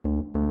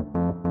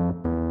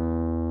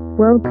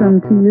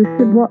Welcome to You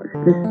Should Watch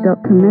This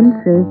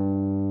Documentary,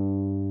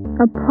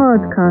 a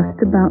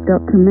podcast about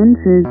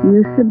documentaries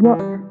you should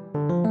watch.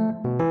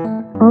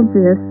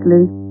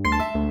 Obviously,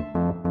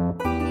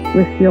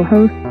 with your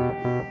hosts,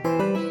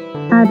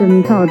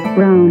 Adam Todd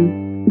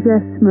Brown,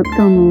 Jess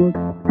McDonald,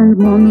 and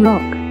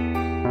Monrok.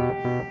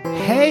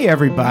 Hey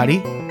everybody,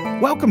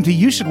 welcome to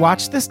You Should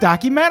Watch This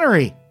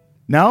Documentary.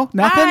 No?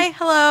 Nothing? Hi,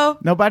 hello.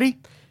 Nobody?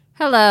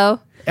 Hello.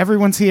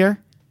 Everyone's here.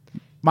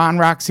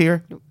 Monrock's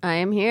here. I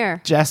am here.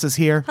 Jess is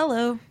here.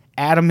 Hello.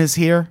 Adam is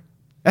here.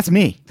 That's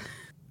me.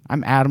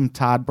 I'm Adam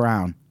Todd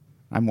Brown.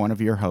 I'm one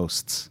of your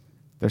hosts.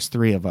 There's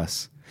three of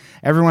us.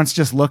 Everyone's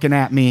just looking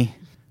at me,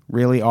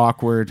 really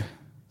awkward,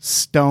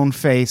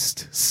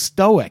 stone-faced,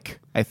 stoic,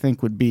 I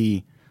think would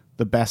be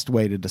the best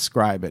way to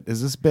describe it.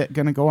 Is this bit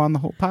going to go on the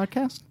whole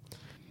podcast?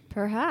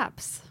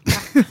 Perhaps.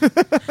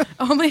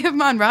 Only if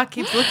Monrock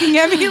keeps looking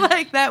at me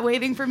like that,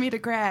 waiting for me to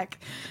crack.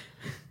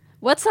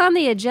 What's on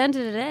the agenda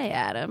today,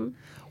 Adam?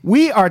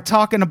 We are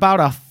talking about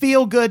a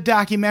feel-good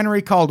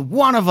documentary called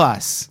One of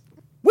Us.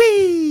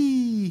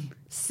 Whee!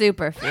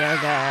 Super feel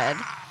good.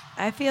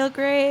 I feel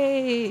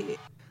great.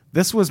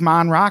 This was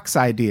Monrock's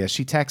idea.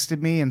 She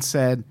texted me and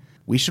said,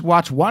 we should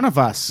watch One of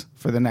Us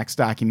for the next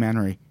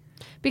documentary.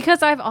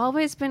 Because I've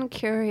always been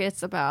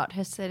curious about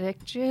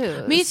Hasidic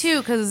Jews. Me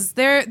too, because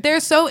they're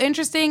so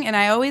interesting, and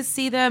I always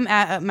see them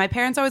at my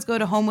parents always go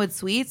to Homewood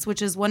Suites,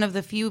 which is one of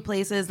the few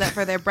places that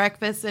for their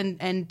breakfasts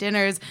and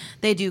dinners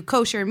they do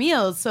kosher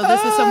meals. So this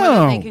is somewhere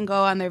that they can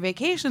go on their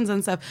vacations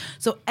and stuff.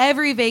 So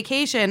every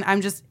vacation,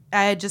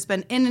 I had just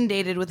been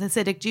inundated with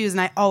Hasidic Jews,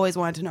 and I always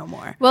wanted to know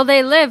more. Well,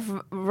 they live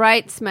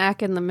right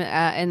smack in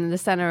the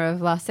center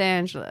of Los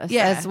Angeles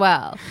as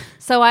well.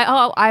 So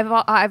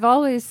I've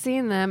always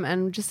seen them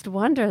and just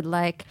wondered,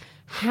 like,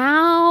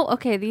 how,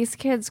 okay, these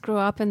kids grew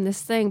up in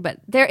this thing, but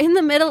they're in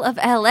the middle of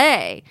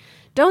L.A.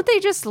 Don't they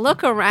just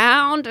look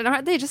around, and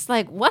aren't they just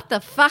like, what the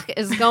fuck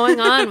is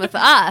going on with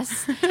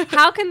us?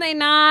 How can they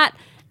not?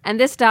 And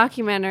this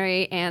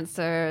documentary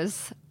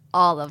answers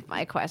all of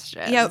my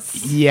questions. Yep.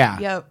 Yeah.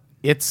 Yep.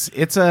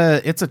 It's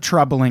a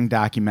troubling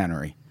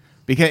documentary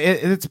because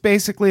it's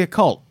basically a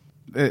cult.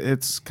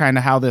 It's kind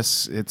of how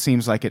it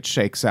seems like it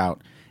shakes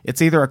out.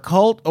 It's either a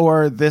cult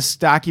or this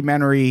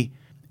documentary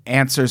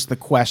answers the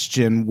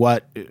question,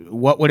 what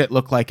would it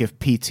look like if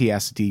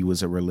PTSD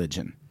was a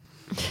religion?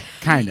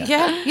 Kind of.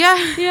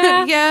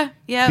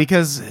 Yeah.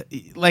 Because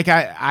like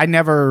I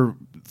never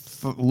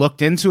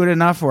looked into it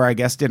enough, or I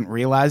guess didn't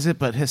realize it,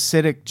 but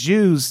Hasidic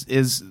Jews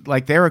is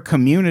like they're a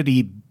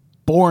community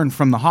born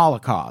from the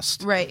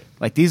Holocaust. Right.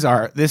 Like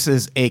this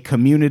is a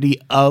community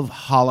of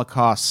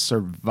Holocaust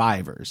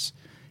survivors.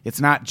 It's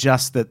not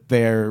just that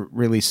they're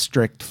really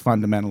strict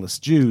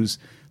fundamentalist Jews.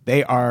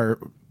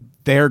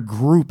 Their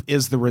group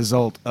is the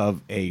result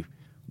of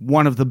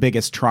one of the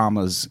biggest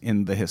traumas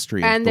in the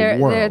history of the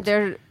world.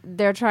 And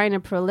they're trying to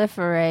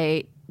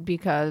proliferate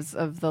because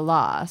of the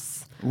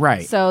loss.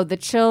 Right. So the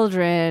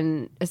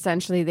children,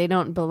 essentially, they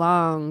don't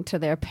belong to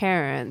their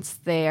parents.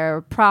 They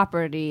are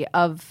property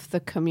of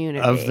the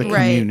community. Of the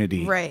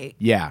community. Right.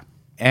 Yeah.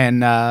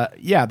 And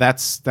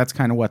that's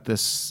kind of what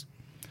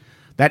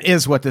that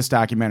is what this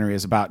documentary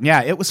is about. And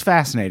yeah, it was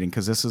fascinating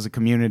because this is a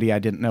community I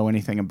didn't know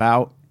anything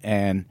about.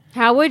 And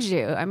how would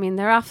you? I mean,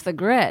 they're off the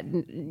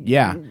grid.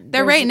 Yeah.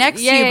 They're right next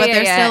to you, but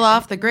they're still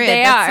off the grid.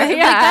 They are. Like,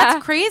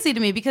 that's crazy to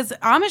me because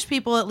Amish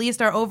people at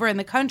least are over in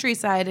the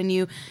countryside and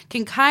you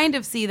can kind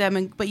of see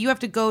them, but you have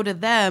to go to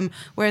them,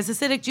 whereas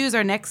Hasidic Jews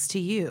are next to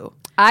you.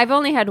 I've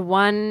only had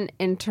one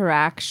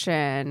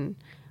interaction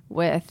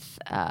with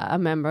a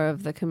member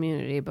of the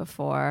community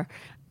before.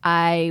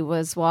 I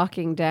was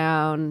walking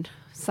down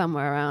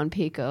somewhere around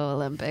Pico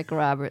Olympic,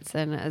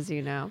 Robertson, as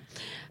you know.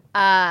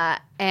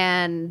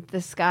 And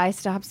this guy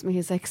stops me.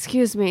 He's like,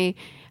 excuse me,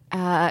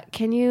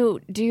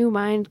 do you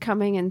mind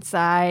coming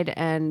inside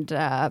and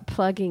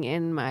plugging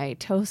in my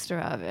toaster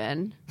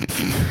oven?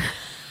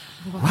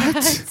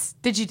 What?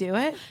 Did you do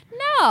it?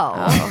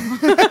 No.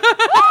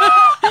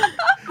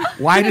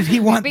 Why did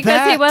he want because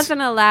that? Because he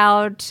wasn't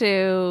allowed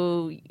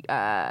to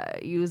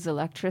use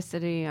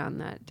electricity on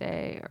that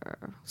day.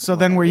 So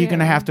then were you going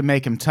to have to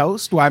make him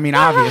toast? Well, I mean,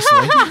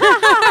 obviously.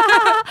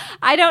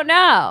 I don't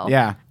know.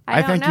 Yeah.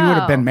 I think you would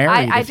have been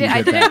married if you did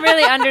I didn't that.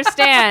 really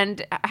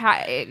understand how.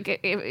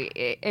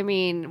 I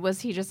mean,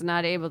 was he just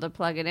not able to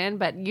plug it in?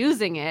 But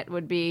using it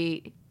would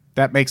be.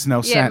 That makes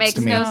no sense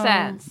to me. Yeah, it makes no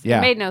sense. Yeah.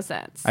 It made no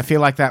sense. I feel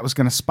like that was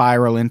going to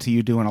spiral into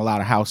you doing a lot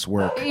of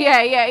housework.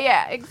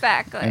 Yeah,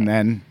 exactly. And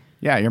then,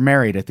 you're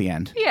married at the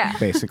end. Yeah.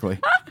 Basically.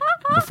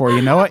 Before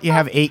you know it, you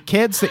have 8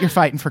 kids that you're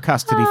fighting for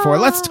custody for.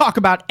 Let's talk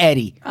about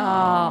Eddie.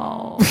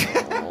 Oh.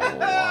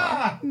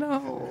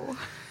 No.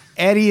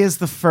 Eddie is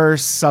the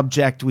first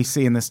subject we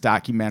see in this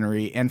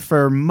documentary, and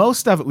for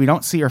most of it, we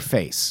don't see her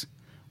face.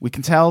 We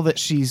can tell that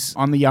she's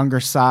on the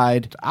younger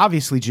side,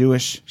 obviously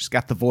Jewish. She's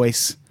got the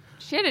voice.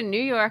 She had a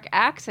New York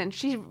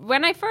accent.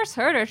 When I first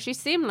heard her, she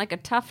seemed like a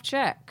tough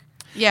chick.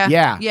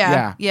 Yeah.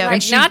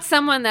 Like not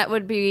someone that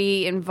would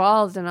be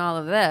involved in all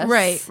of this.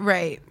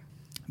 Right.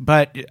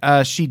 But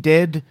she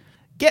did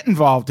get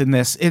involved in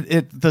this.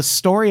 The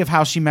story of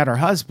how she met her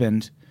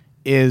husband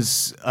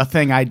is a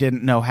thing I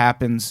didn't know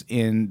happens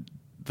in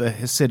the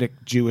Hasidic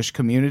Jewish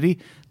community.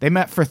 They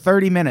met for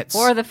 30 minutes.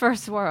 Or the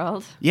first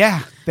world.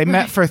 Yeah, they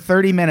met for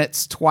 30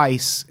 minutes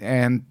twice,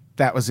 and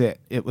that was it.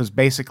 It was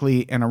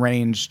basically an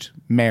arranged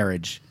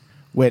marriage,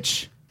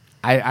 which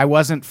I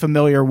wasn't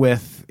familiar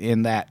with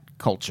in that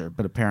culture,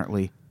 but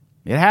apparently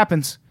it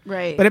happens.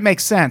 Right. But it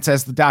makes sense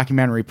as the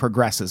documentary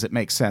progresses. It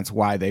makes sense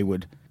why they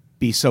would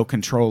be so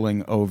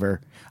controlling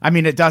over. I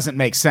mean, it doesn't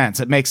make sense.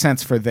 It makes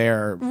sense for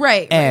their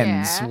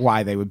ends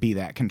why they would be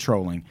that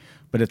controlling.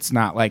 But it's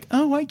not like,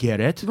 oh, I get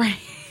it. Right.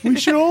 We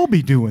should all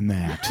be doing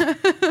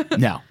that.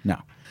 No.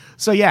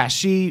 So yeah,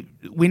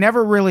 we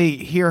never really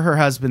hear her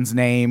husband's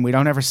name. We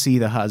don't ever see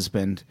the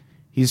husband.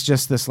 He's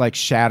just this like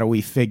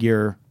shadowy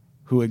figure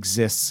who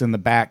exists in the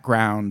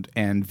background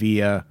and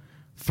via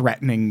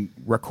threatening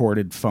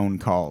recorded phone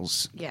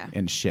calls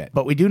and shit.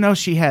 But we do know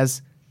she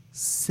has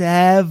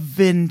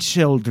 7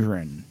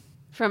 children.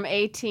 From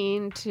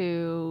 18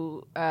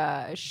 to,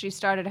 she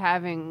started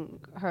having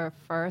her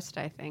first,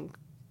 I think.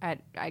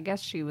 I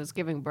guess she was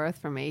giving birth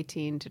from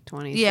 18 to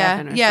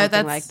 27 or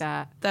something like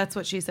that. That's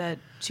what she said.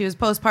 She was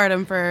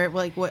postpartum for,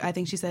 like, what I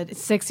think she said.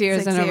 6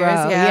 years in a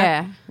row,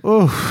 yeah.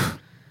 Oof.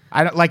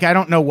 I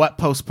don't know what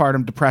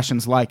postpartum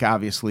depression's like,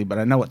 obviously, but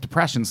I know what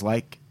depression's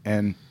like,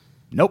 and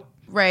nope.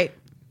 Right.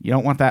 You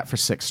don't want that for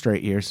 6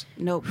 straight years.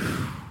 Nope.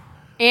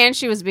 And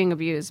she was being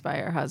abused by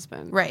her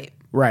husband. Right.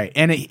 Right.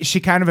 And she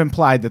kind of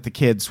implied that the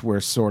kids were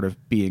sort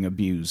of being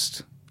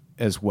abused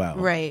as well.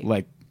 Right.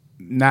 Like,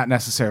 not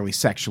necessarily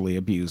sexually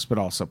abused, but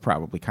also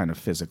probably kind of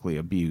physically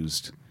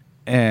abused.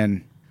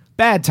 And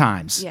bad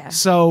times. Yeah.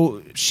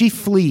 So she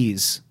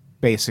flees,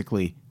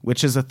 basically,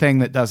 which is a thing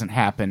that doesn't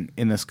happen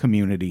in this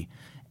community.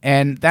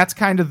 And that's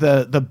kind of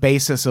the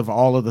basis of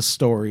all of the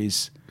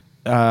stories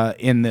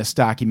in this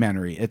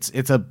documentary.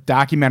 It's a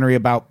documentary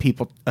about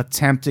people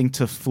attempting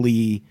to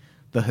flee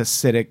the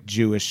Hasidic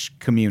Jewish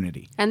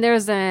community. And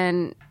there's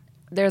an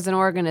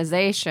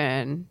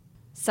organization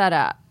set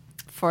up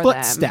for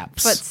Footsteps. them.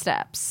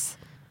 Footsteps.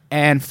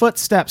 And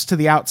Footsteps, to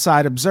the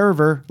outside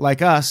observer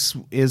like us,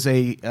 is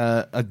a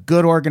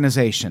good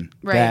organization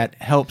that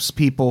helps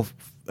people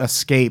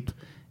escape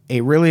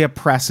a really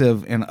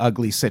oppressive and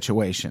ugly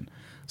situation.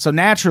 So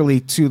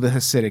naturally, to the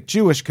Hasidic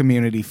Jewish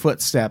community,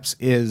 Footsteps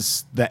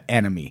is the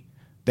enemy.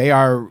 They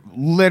are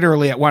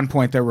literally, at one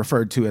point, they're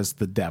referred to as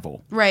the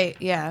devil. Right,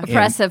 yeah.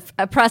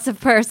 Oppressive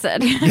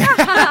person.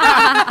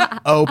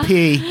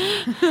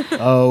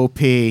 OP.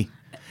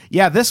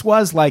 Yeah, this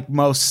was like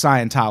most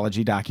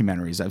Scientology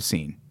documentaries I've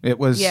seen. It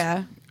was.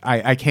 Yeah.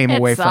 I came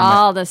away from it. It's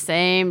all the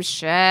same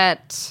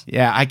shit.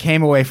 Yeah, I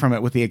came away from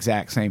it with the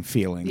exact same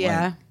feeling.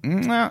 Yeah.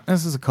 Like, well,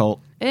 this is a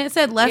cult. And it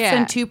said less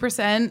than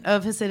 2%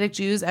 of Hasidic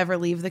Jews ever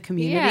leave the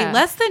community. Yeah.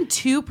 Less than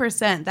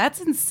 2%.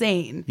 That's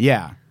insane.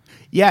 Yeah.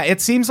 Yeah,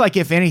 it seems like,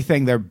 if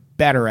anything, they're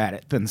better at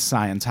it than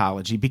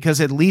Scientology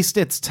because at least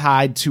it's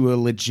tied to a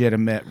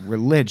legitimate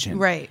religion.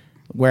 Right.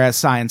 Whereas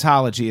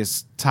Scientology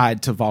is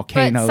tied to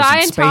volcanoes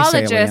and space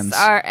aliens. Scientologists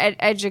are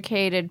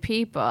educated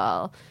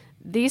people.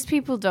 These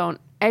people don't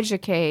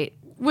educate.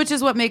 Which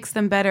is what makes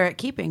them better at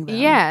keeping them.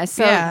 Yeah,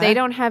 so they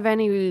don't have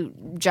any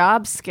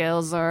job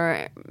skills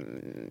or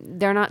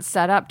they're not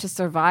set up to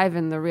survive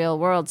in the real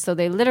world, so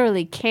they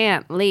literally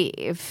can't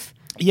leave.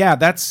 Yeah,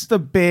 that's the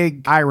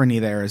big irony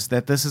there, is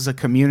that this is a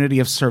community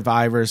of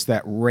survivors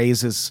that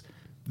raises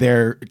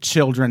their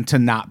children to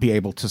not be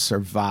able to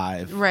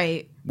survive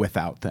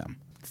without them.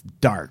 It's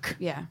dark.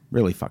 Yeah.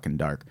 Really fucking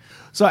dark.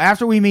 So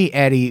after we meet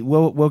Eddie,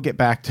 we'll get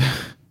back to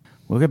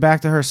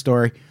her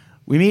story.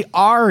 We meet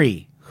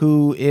Ari,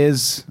 who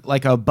is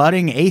like a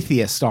budding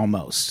atheist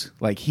almost.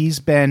 Like, he's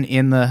been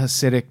in the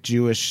Hasidic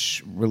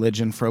Jewish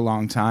religion for a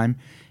long time,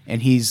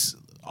 and he's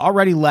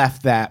already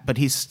left that, but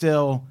he's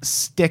still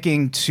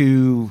sticking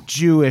to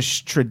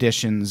Jewish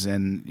traditions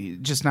and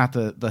just not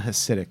the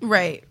Hasidic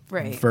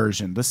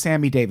version, the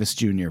Sammy Davis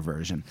Jr.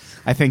 version.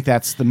 I think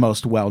that's the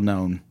most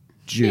well-known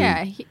Jew.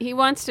 Yeah, he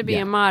wants to be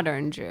a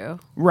modern Jew.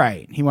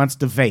 Right. He wants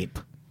to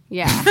vape.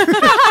 Yeah.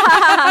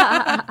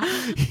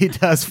 He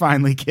does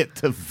finally get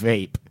to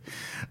vape.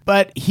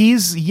 But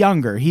he's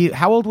younger.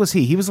 How old was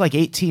he? He was like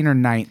 18 or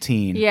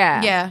 19.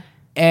 Yeah. Yeah.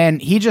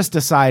 And he just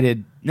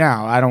decided, no,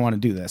 I don't want to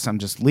do this. I'm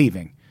just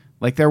leaving.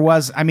 Like,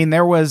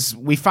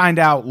 we find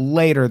out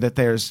later that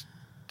there's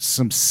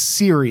some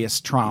serious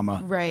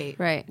trauma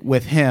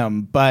with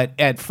him. But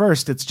at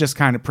first, it's just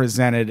kind of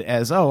presented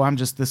as, oh, I'm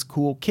just this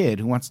cool kid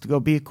who wants to go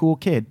be a cool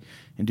kid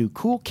and do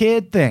cool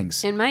kid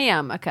things. In my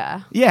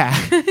yarmulke. Yeah.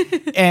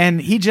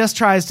 And he just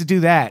tries to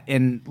do that.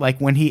 And, like,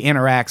 when he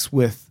interacts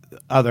with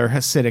other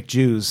Hasidic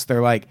Jews,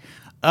 they're like,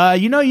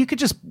 you could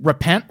just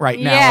repent right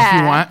now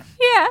if you want.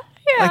 Yeah.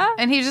 Like,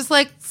 and he just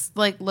like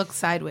looks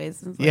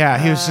sideways. And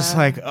he was just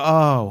like,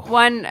 oh.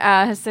 One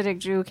Hasidic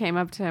Jew came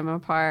up to him in a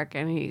park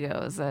and he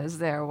goes, is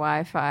there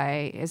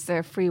Wi-Fi? Is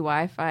there free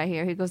Wi-Fi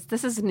here? He goes,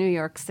 this is New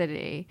York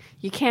City.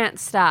 You can't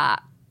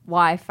stop.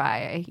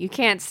 Wi-Fi. You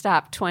can't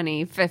stop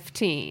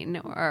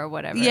 2015 or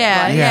whatever.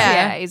 Yeah, it was.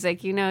 yeah. He's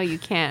like, you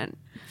can't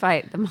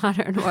fight the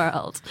modern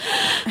world.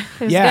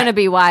 There's going to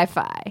be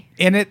Wi-Fi.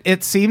 And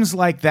it seems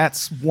like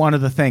that's one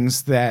of the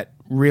things that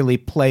really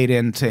played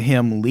into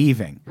him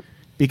leaving.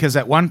 Because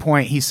at one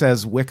point he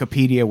says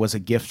Wikipedia was a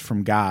gift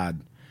from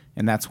God.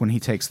 And that's when he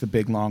takes the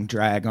big long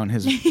drag on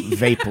his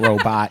vape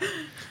robot.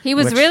 He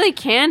was really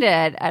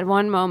candid at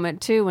one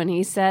moment, too, when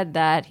he said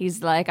that.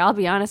 He's like, I'll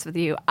be honest with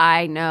you,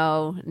 I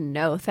know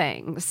no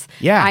things.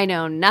 Yeah. I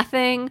know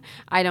nothing.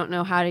 I don't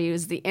know how to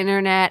use the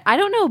internet. I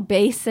don't know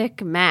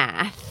basic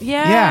math.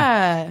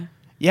 Yeah.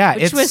 Yeah,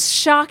 Which was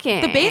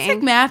shocking. The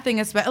basic math thing,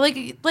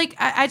 especially,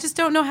 I just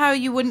don't know how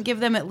you wouldn't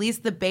give them at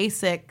least the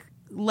basic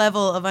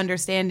level of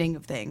understanding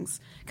of things.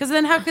 Because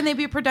then how can they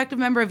be a productive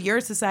member of your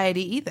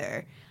society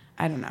either?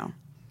 I don't know.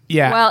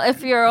 Yeah. Well,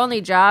 if your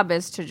only job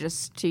is to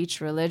just teach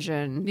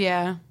religion,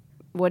 Yeah.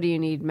 what do you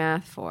need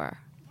math for?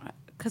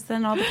 Because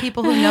then all the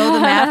people who know the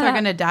math are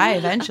going to die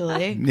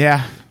eventually.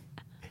 Yeah.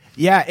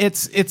 Yeah,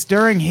 it's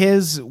during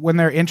when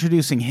they're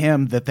introducing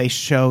him that they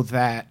show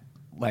that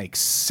like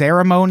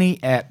ceremony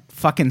at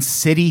fucking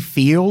Citi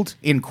Field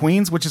in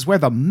Queens, which is where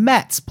the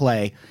Mets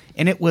play,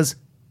 and it was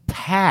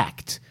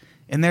packed.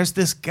 And there's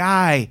this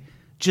guy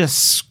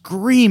just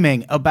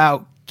screaming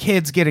about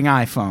kids getting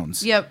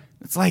iPhones. Yep.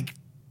 It's like,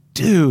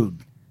 dude,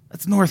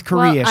 that's North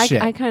Korea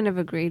shit. I kind of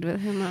agreed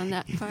with him on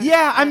that part.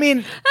 Yeah, I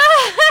mean,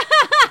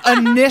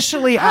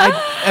 initially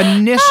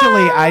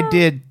I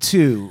did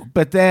too,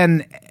 but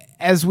then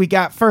as we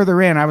got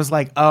further in, I was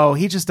like, oh,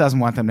 he just doesn't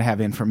want them to have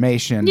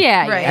information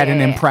at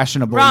an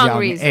impressionable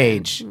young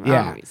age.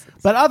 Wrong reasons.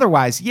 But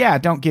otherwise,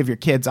 don't give your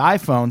kids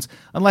iPhones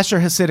unless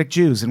you're Hasidic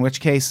Jews, in which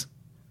case,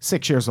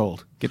 6 years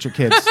old. Get your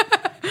kids.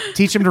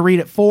 Teach them to read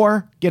at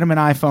 4, get them an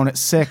iPhone at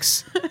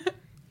 6.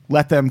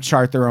 Let them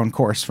chart their own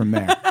course from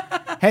there.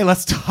 Hey,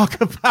 let's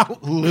talk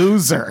about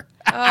Loser.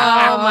 Oh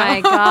my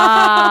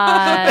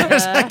God.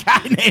 There's a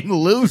guy named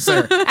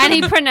Loser. And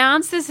he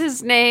pronounces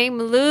his name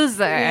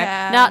Loser,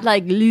 not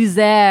like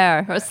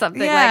Loser or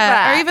something like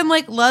that. Or even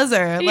like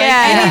Luzzer.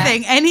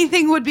 Like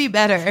anything would be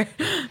better.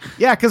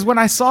 Yeah, because when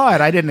I saw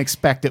it, I didn't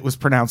expect it was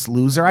pronounced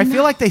Loser. I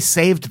feel like they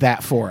saved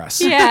that for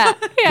us. Yeah.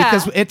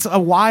 Because it's a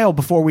while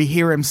before we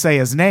hear him say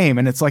his name,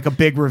 and it's like a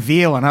big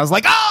reveal, and I was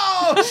like,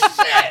 oh,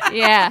 shit!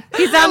 Yeah.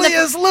 He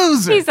is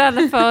Loser. He's on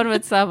the phone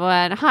with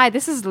someone. Hi,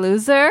 this is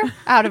Loser,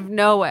 out of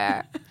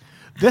nowhere.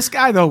 This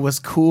guy, though, was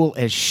cool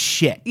as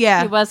shit.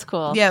 Yeah. He was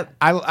cool. Yep.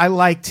 I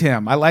liked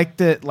him. I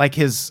liked it, like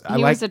his...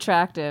 He was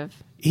attractive.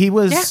 He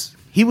was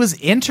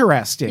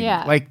interesting.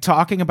 Yeah. Like,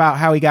 talking about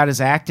how he got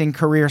his acting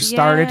career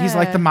started. Yeah. He's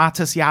like the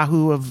Matas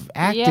Yahoo of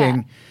acting.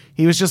 Yeah.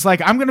 He was just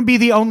like, I'm going to be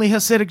the only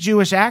Hasidic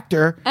Jewish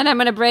actor. And I'm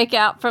going to break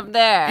out from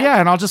there. Yeah,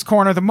 and I'll just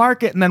corner the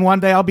market, and then one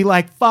day I'll be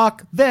like,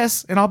 fuck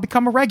this, and I'll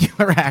become a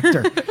regular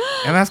actor.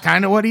 And that's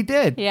kind of what he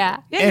did.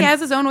 Yeah. Yeah, And- he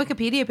has his own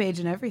Wikipedia page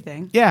and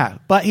everything. Yeah,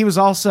 but he was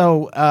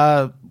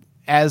also,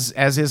 as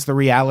is the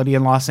reality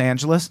in Los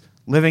Angeles,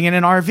 living in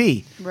an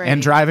RV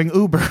and driving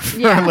Uber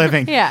for a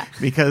living. Yeah.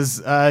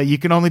 Because you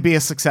can only be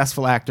a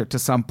successful actor to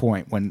some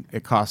point when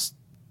it costs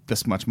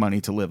this much money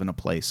to live in a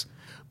place.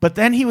 But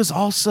then he was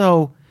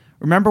also...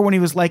 Remember when he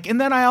was like, and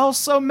then I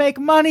also make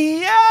money.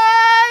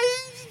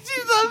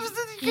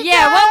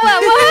 Yeah,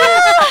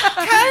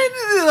 what? Kind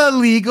of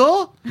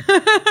illegal.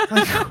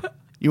 Like,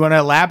 you want to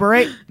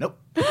elaborate? Nope.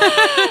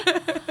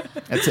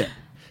 That's it.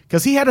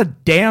 Because he had a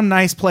damn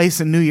nice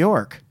place in New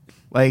York.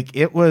 Like,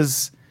 it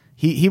was,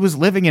 he was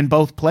living in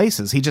both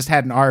places. He just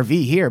had an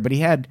RV here, but he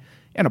had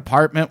an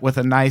apartment with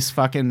a nice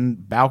fucking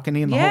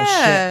balcony and the whole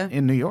shit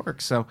in New York.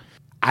 So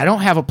I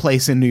don't have a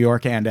place in New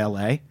York and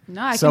LA.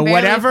 No, I so can barely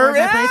whatever. afford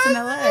my place in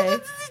LA.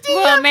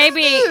 Well,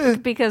 maybe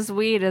because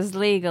weed is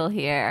legal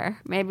here.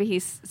 Maybe he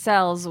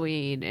sells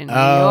weed in New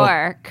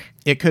York.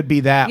 It could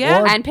be that.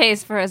 Yeah. Or, And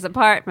pays for his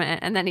apartment,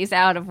 and then he's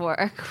out of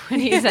work when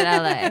he's in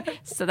LA.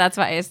 So that's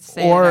why he has to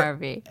stay in an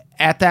RV.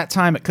 At that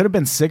time, it could have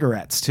been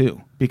cigarettes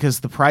too,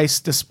 because the price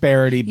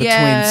disparity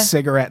between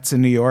cigarettes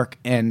in New York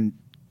and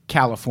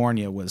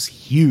California was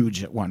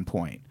huge at one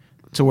point.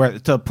 To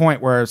the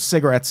point where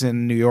cigarettes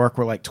in New York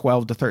were like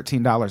 $12 to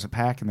 $13 a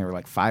pack, and they were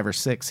like $5 or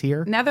 $6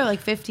 here. Now they're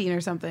like 15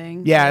 or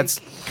something. Yeah, like, it's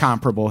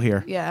comparable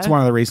here. Yeah. It's one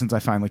of the reasons I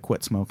finally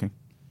quit smoking.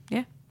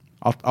 Yeah.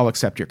 I'll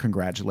accept your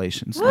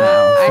congratulations.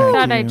 I Thank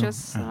thought I you.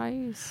 just saw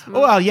you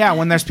smoke. Well, yeah,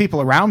 when there's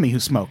people around me who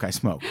smoke, I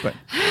smoke. But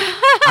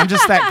I'm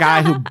just that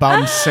guy who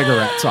bums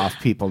cigarettes off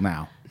people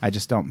now. I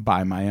just don't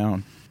buy my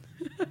own.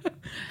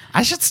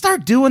 I should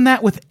start doing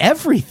that with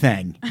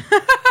everything.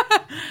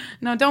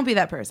 No, don't be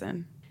that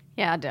person.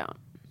 Yeah, don't.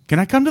 Can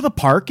I come to the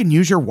park and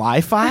use your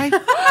Wi-Fi?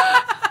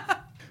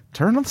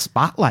 Turn the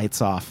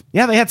spotlights off.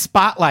 Yeah, they had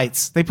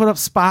spotlights. They put up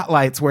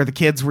spotlights where the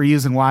kids were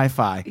using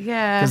Wi-Fi.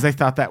 Yeah. Because they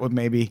thought that would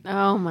maybe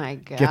Oh, my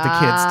God. get the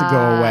kids to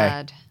go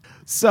away.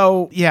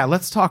 So, yeah,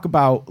 let's talk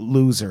about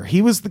Loser.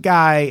 He was the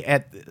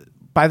guy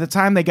by the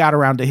time they got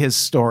around to his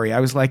story, I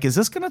was like, is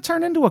this going to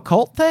turn into a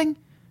cult thing?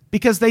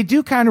 Because they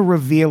do kind of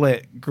reveal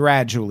it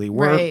gradually.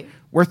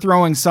 We're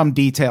throwing some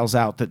details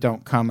out that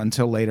don't come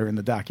until later in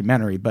the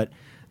documentary, but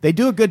They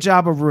do a good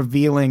job of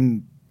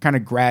revealing kind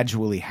of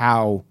gradually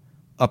how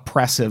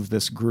oppressive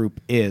this group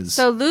is.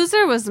 So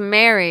Loser was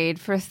married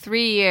for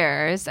 3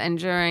 years, and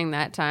during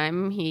that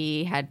time,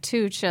 he had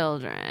 2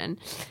 children.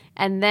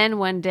 And then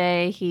one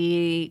day,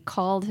 he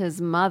called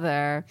his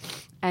mother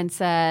and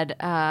said,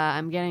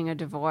 I'm getting a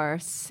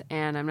divorce,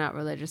 and I'm not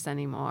religious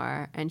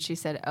anymore. And she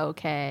said,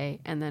 okay,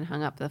 and then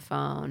hung up the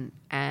phone.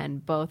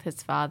 And both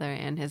his father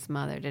and his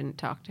mother didn't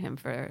talk to him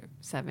for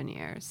 7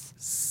 years.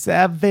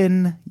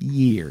 7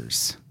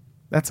 years.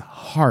 That's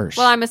harsh.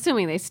 Well, I'm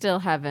assuming they still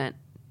haven't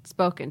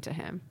spoken to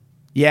him.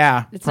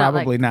 Yeah, It's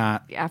probably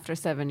not. not. After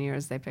 7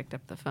 years, they picked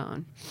up the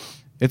phone.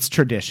 It's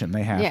tradition.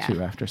 They have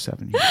to after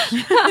 7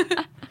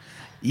 years.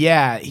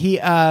 Yeah,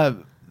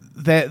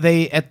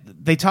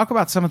 they talk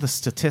about some of the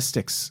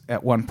statistics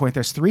at one point.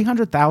 There's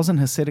 300,000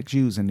 Hasidic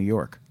Jews in New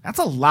York. That's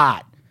a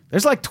lot.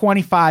 There's like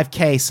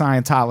 25K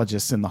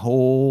Scientologists in the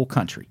whole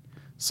country.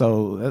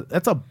 So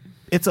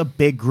it's a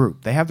big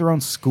group. They have their own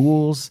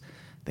schools.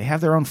 They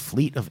have their own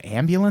fleet of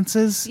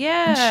ambulances.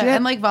 Yeah,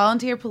 and like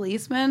volunteer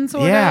policemen,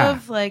 sort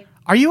of. Like,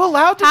 are you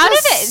allowed to How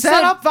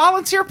set up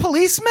volunteer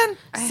policemen?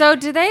 So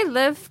do they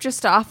live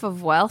just off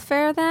of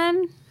welfare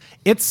then?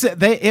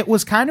 It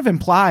was kind of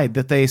implied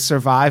that they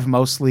survive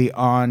mostly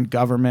on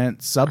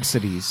government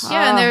subsidies.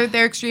 Yeah, and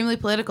they're extremely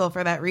political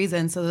for that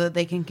reason, so that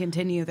they can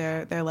continue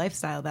their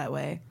lifestyle that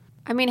way.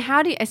 I mean,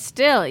 how do you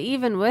still,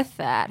 even with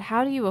that,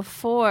 how do you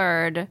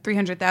afford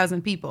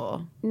 300,000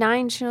 people,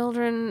 9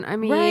 children? I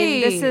mean,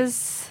 Right. this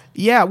is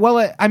Yeah,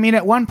 well, I mean,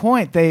 at one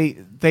point they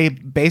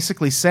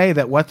basically say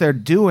that what they're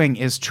doing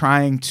is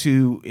trying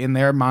to, in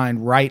their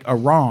mind, right a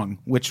wrong,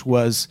 which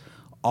was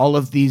all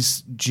of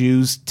these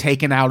Jews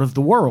taken out of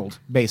the world,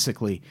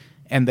 basically.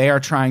 And they are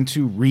trying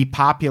to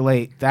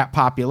repopulate that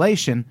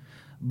population,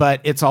 but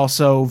it's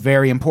also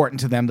very important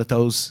to them that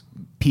those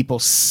people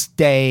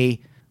stay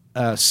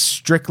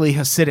strictly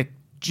Hasidic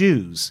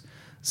Jews.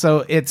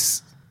 So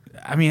it's,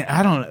 I mean,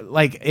 I don't,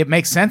 like, it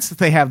makes sense that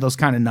they have those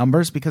kind of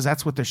numbers because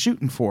that's what they're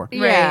shooting for.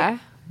 yeah.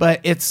 But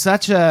it's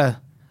such a,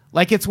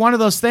 like, it's one of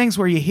those things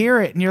where you hear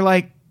it and you're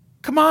like,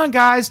 come on,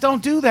 guys,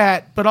 don't do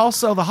that. But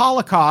also the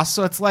Holocaust.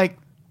 So it's like,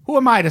 who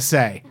am I to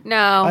say?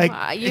 No,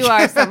 Like- you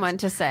are someone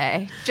to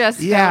say.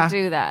 Just Yeah. don't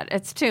do that.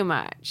 It's too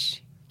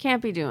much.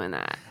 Can't be doing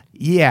that.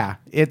 Yeah,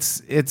 it's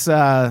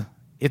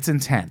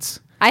intense.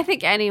 I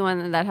think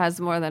anyone that has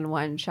more than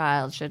one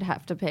child should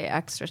have to pay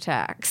extra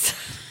tax.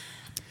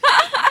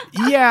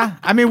 Yeah,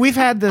 I mean, we've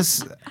had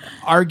this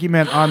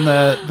argument on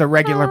the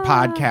regular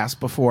podcast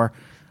before.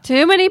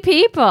 Too many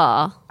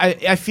people.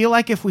 I feel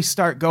like if we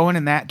start going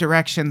in that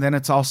direction, then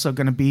it's also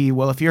going to be,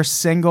 well, if you're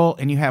single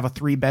and you have a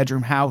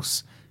 3-bedroom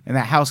house and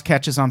that house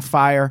catches on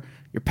fire,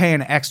 you're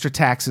paying extra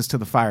taxes to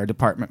the fire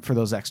department for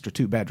those extra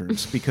 2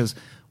 bedrooms because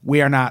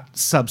we are not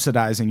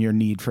subsidizing your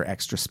need for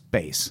extra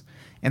space.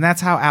 And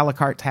that's how a la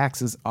carte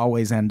taxes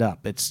always end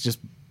up. It's just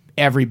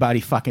everybody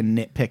fucking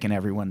nitpicking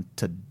everyone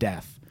to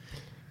death.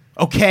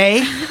 Okay?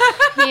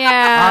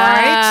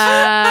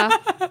 Yeah.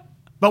 All right.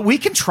 But we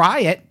can try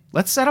it.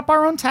 Let's set up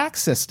our own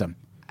tax system.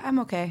 I'm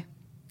okay.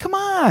 Come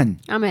on.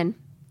 I'm in.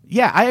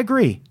 Yeah, I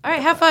agree. All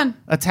right, have fun.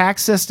 A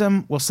tax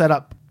system. We'll set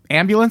up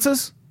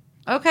ambulances.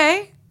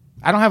 Okay,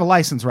 I don't have a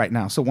license right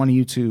now, so one of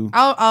you two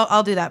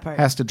I'll do that part.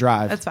 has to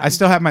drive. That's fine. I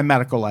still have my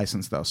medical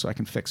license, though, so I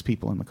can fix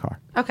people in the car.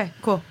 Okay,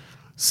 cool.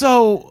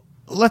 So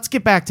let's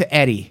get back to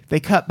Eddie. They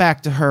cut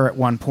back to her at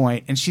one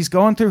point, and she's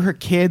going through her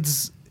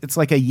kids. It's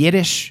like a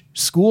Yiddish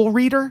school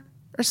reader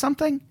or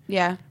something.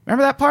 Yeah,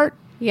 Remember that part?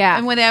 Yeah.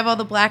 and when they have all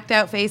the blacked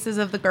out faces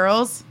of the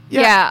girls.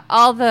 Yeah.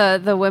 All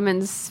the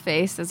women's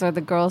faces or the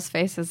girls'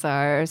 faces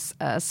are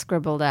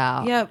scribbled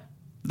out. Yep.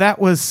 That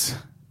was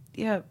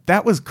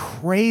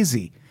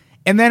crazy.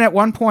 And then at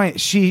one point,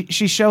 she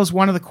shows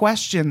one of the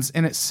questions,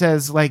 and it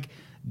says, like,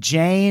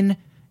 Jane,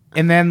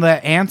 and then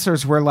the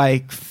answers were,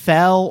 like,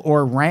 fell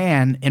or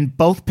ran, and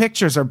both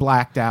pictures are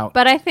blacked out.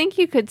 But I think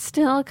you could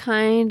still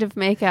kind of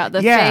make out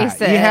the Yeah,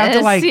 faces. you have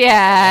to, like, hold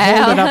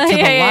it up to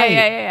the light.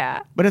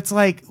 Yeah. But it's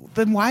like,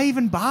 then why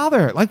even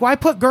bother? Like, why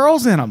put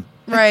girls in them?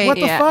 Like, Right, what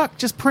the yeah. fuck?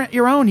 Just print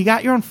your own. You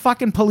got your own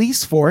fucking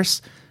police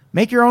force.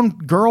 Make your own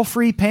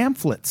girl-free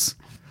pamphlets.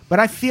 But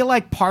I feel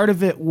like part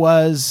of it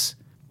was,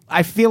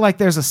 I feel like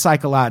there's a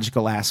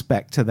psychological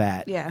aspect to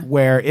that. Yeah.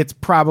 Where it's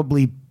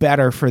probably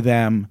better for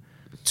them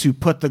to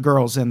put the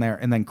girls in there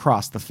and then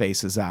cross the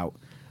faces out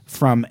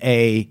from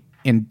a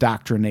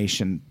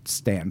indoctrination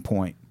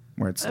standpoint.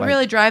 Where it's It like,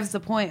 really drives the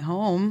point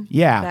home.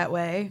 Yeah. That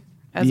way,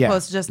 as Yeah.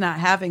 opposed to just not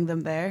having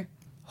them there.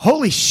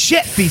 holy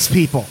shit, these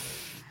people.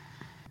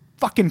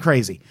 Fucking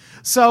crazy.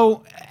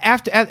 So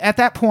at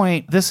that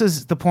point, this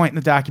is the point in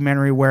the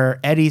documentary where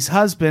Eddie's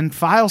husband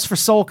files for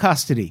sole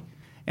custody.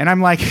 And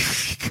I'm like,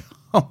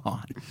 come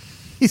on.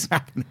 He's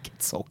not going to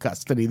get sole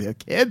custody of the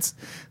kids.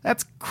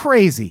 That's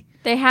crazy.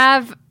 They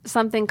have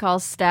something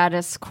called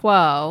status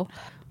quo,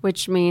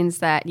 which means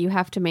that you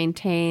have to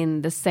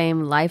maintain the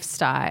same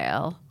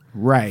lifestyle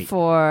Right.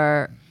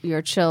 for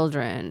your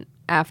children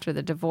after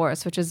the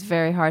divorce, which is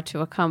very hard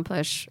to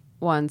accomplish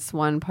once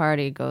one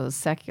party goes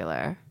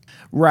secular.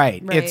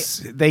 Right. It's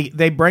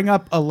they bring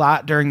up a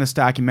lot during this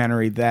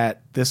documentary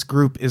that this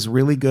group is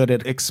really good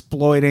at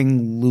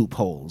exploiting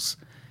loopholes.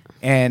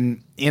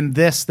 And in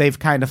this, they've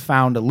kind of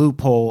found a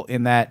loophole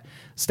in that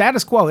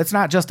status quo. It's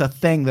not just a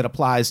thing that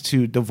applies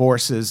to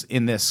divorces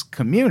in this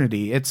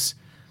community. It's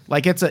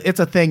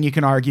a thing you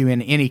can argue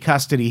in any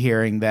custody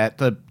hearing that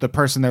the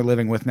person they're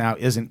living with now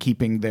isn't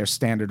keeping their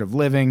standard of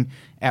living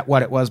at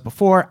what it was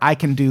before. I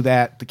can do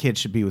that. The kid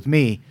should be with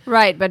me.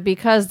 Right, but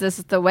because this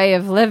is the way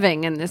of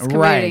living in this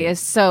community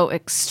is so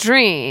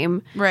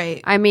extreme.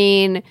 Right. I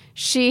mean,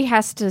 she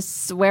has to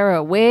wear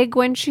a wig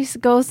when she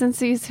goes and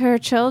sees her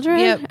children.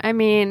 Yep. I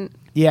mean...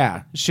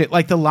 Yeah, shit.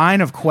 Like the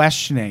line of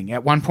questioning.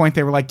 At one point,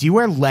 they were like, "Do you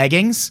wear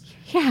leggings?"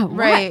 Yeah,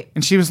 right.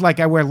 And she was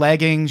like, "I wear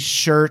leggings,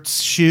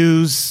 shirts,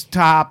 shoes,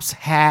 tops,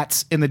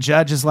 hats." And the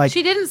judge is like,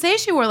 she didn't say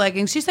she wore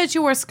leggings. She said she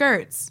wore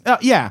skirts. "Oh,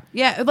 yeah,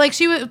 Yeah, like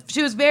she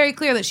was very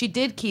clear that she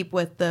did keep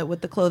with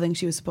the clothing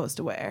she was supposed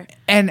to wear."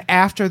 And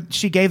after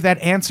she gave that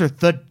answer,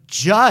 the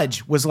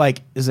judge was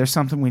like, "Is there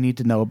something we need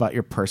to know about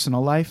your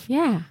personal life?"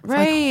 Yeah. It's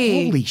like,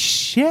 holy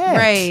shit!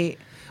 Right.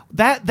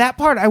 That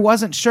part I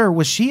wasn't sure.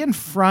 Was she in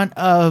front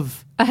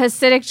of A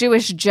Hasidic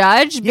Jewish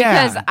judge?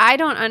 Yeah. Because I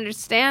don't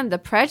understand the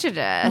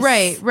prejudice.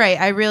 Right.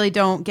 I really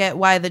don't get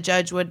why the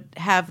judge would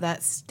have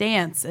that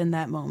stance in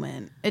that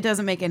moment. It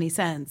doesn't make any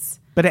sense.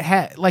 But it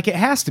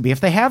has to be.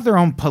 If they have their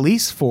own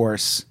police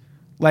force,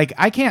 like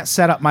I can't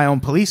set up my own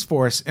police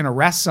force and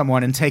arrest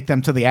someone and take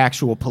them to the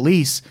actual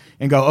police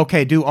and go,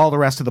 okay, do all the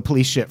rest of the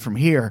police shit from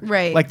here.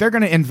 Right. Like they're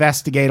going to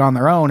investigate on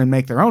their own and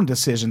make their own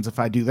decisions if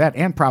I do that,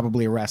 and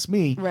probably arrest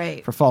me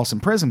for false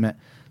imprisonment.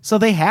 So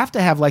they have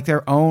to have like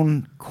their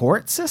own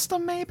court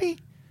system, maybe?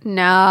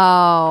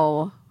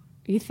 No.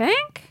 You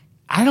think?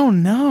 I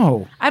don't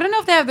know. I don't know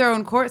if they have their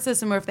own court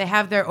system or if they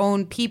have their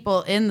own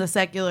people in the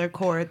secular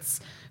courts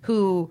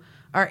who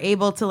are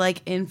able to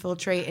like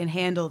infiltrate and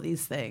handle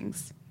these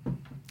things.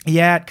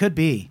 Yeah, it could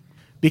be.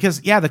 Because,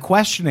 the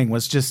questioning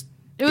was just...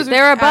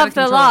 They're above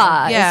the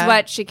law, is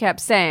what she kept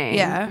saying.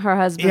 Yeah. Her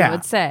husband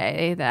would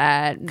say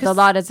that the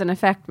law doesn't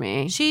affect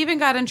me. She even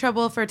got in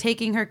trouble for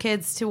taking her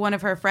kids to one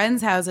of her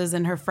friend's houses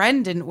and her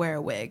friend didn't wear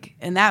a wig.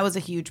 And that was a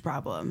huge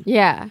problem.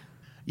 Yeah.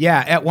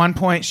 Yeah, at one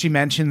point she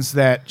mentions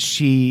that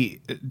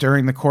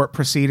during the court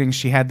proceedings,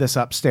 she had this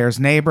upstairs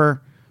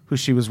neighbor who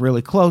she was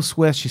really close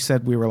with. She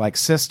said we were like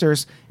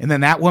sisters. And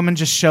then that woman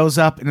just shows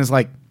up and is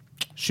like,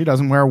 she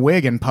doesn't wear a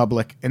wig in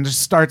public, and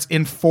just starts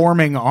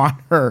informing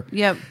on her.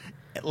 Yep.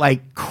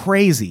 Like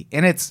crazy.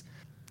 And it's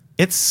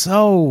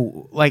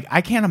so like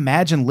I can't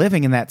imagine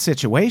living in that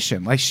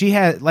situation.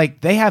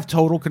 Like they have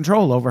total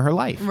control over her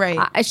life. Right.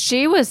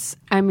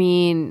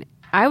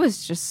 I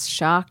was just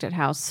shocked at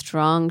how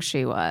strong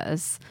she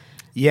was.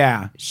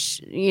 Yeah.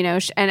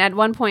 And at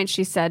one point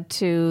she said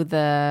to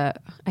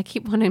I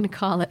keep wanting to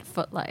call it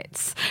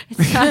footlights.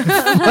 It's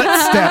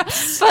not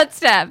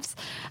Footsteps.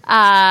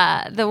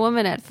 The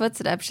woman at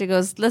Footsteps, she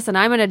goes, "Listen,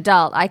 I'm an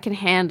adult. I can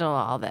handle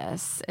all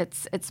this.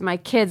 It's my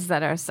kids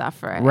that are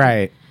suffering."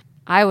 Right.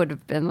 I would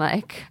have been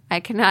like, I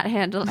cannot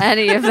handle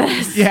any of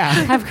this.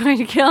 Yeah. I'm going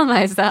to kill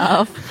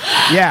myself.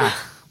 Yeah.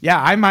 Yeah,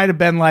 I might have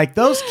been like,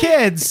 those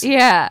kids.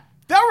 Yeah.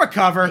 They'll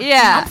recover.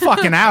 Yeah. I'm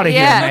fucking out of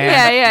here,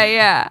 man.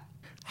 Yeah.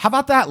 How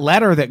about that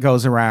letter that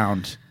goes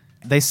around?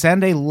 They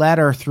send a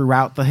letter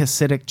throughout the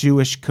Hasidic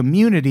Jewish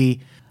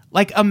community.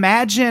 Like,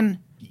 imagine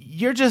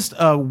you're just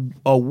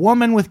a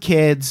woman with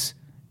kids.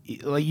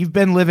 You've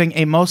been living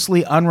a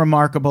mostly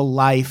unremarkable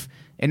life,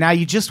 and now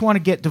you just want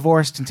to get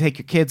divorced and take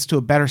your kids to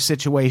a better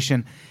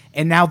situation.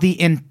 And now the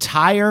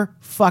entire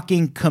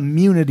fucking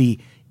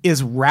community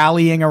is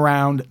rallying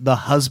around the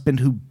husband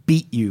who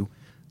beat you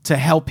to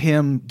help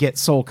him get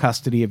sole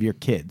custody of your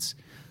kids.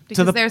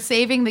 Because they're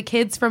saving the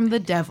kids from the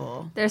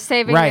devil. They're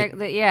saving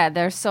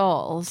their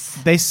souls.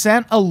 They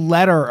sent a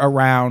letter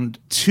around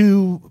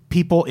to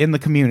people in the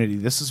community.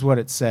 This is what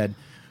it said.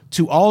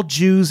 To all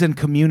Jews and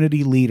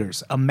community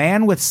leaders, a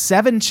man with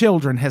 7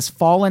 children has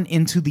fallen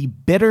into the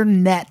bitter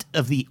net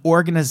of the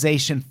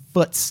organization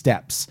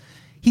Footsteps.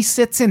 He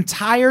sits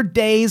entire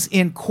days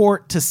in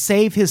court to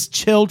save his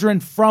children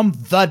from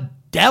the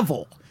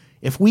devil.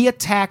 If we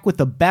attack with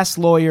the best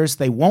lawyers,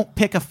 they won't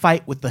pick a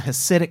fight with the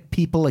Hasidic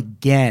people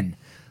again.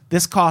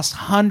 This costs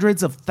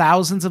hundreds of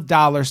thousands of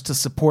dollars to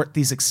support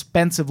these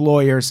expensive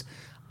lawyers.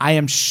 I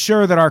am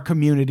sure that our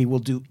community will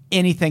do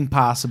anything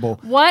possible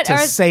to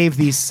save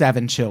these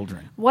 7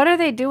 children. What are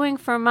they doing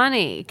for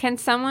money? Can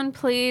someone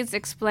please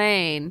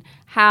explain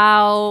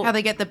how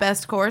they get the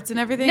best courts and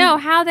everything? No,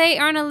 how they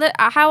earn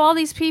how all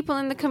these people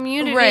in the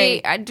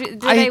community do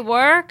they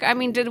work? I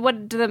mean,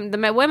 what do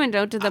the women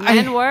don't? Do the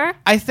men work?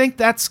 I think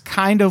that's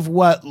kind of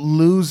what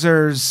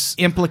Loser's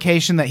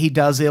implication that he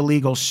does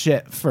illegal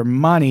shit for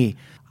money.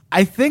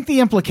 I think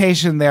the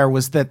implication there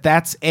was that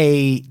that's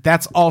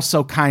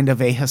also kind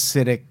of a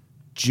Hasidic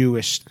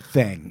Jewish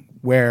thing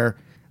where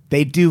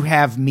they do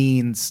have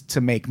means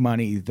to make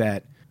money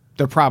that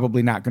they're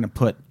probably not going to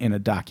put in a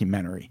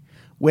documentary,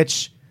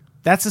 which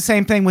that's the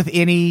same thing with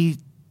any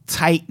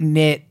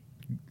tight-knit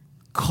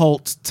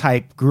cult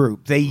type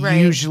group. They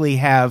usually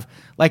have,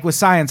 like with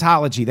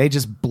Scientology, they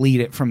just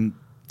bleed it from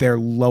their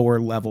lower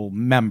level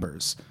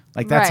members.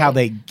 Like that's how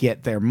they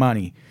get their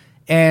money.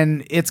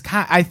 And it's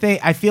I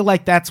feel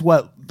like that's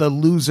what the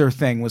loser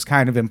thing was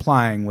kind of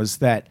implying, was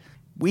that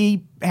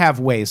we have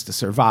ways to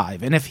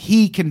survive. And if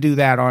he can do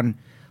that on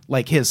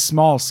like his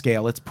small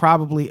scale, it's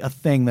probably a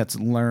thing that's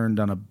learned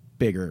on a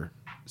bigger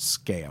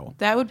scale.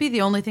 That would be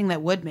the only thing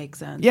that would make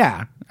sense.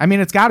 Yeah. I mean,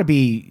 it's got to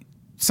be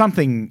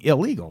something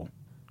illegal.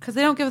 Because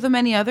they don't give them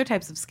any other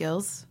types of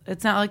skills.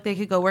 It's not like they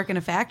could go work in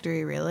a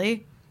factory,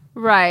 really.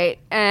 Right,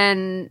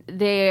 and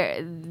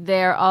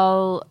they're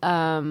all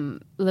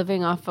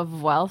living off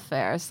of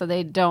welfare, so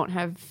they don't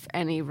have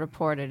any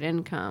reported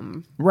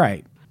income.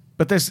 Right,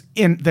 but there's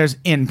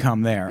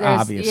income there,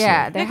 obviously.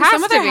 Yeah,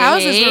 some of their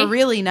houses were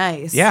really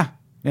nice. Yeah.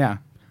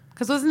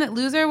 Because wasn't it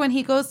Loser when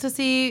he goes to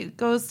see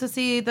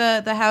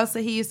the house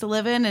that he used to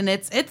live in, and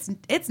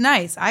it's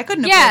nice. I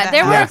couldn't. Yeah,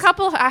 there were a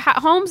couple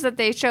homes that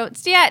they showed.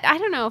 Yeah, I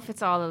don't know if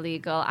it's all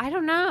illegal. I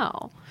don't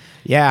know.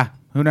 Yeah,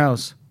 who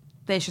knows?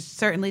 They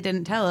certainly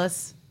didn't tell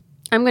us.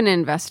 I'm going to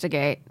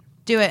investigate.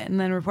 Do it and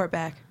then report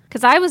back.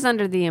 Because I was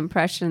under the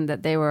impression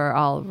that they were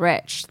all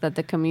rich, that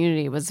the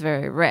community was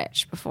very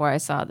rich before I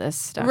saw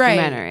this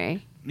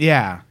documentary.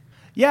 Right.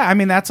 Yeah. I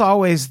mean, that's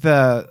always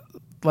that's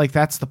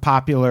the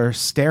popular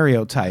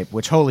stereotype,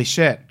 which, holy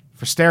shit,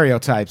 for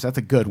stereotypes, that's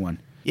a good one.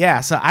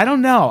 Yeah, so I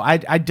don't know.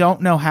 I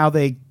don't know how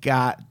they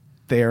got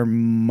their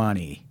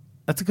money.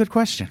 That's a good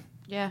question.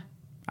 Yeah.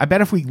 I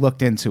bet if we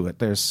looked into it,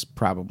 there's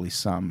probably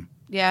some.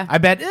 Yeah. I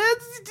bet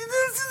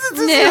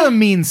it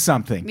means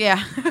something.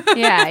 Yeah.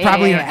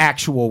 Probably an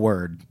actual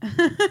word.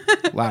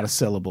 A lot of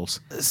syllables.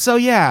 So,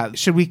 yeah,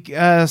 should we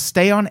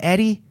stay on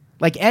Eddie?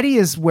 Like, Eddie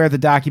is where the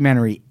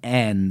documentary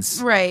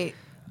ends. Right.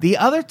 The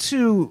other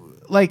two,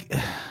 like,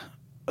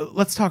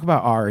 let's talk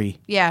about Ari.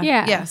 Yeah.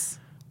 Yes.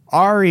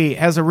 Ari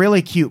has a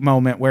really cute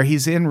moment where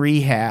he's in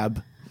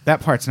rehab.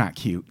 That part's not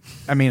cute.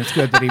 I mean, it's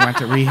good that he went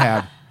to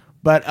rehab.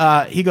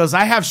 But he goes,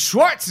 I have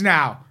Schwartz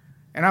now.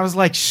 And I was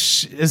like,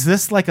 is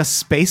this like a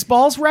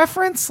Spaceballs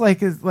reference?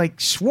 Like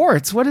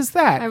Schwartz, what is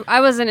that?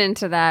 I wasn't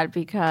into that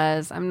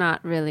because I'm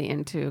not really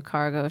into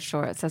cargo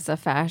shorts as a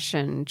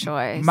fashion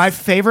choice. My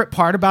favorite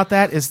part about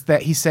that is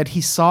that he said he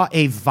saw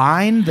a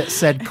Vine that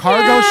said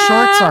cargo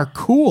shorts are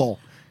cool.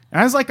 And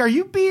I was like, are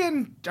you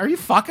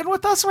fucking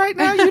with us right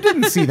now? You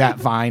didn't see that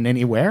Vine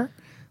anywhere.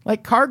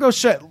 Like cargo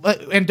shorts,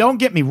 and don't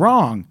get me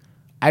wrong,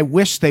 I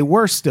wish they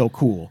were still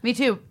cool. Me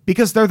too.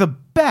 Because they're the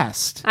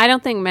best. I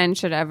don't think men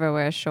should ever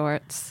wear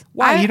shorts.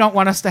 Why? You don't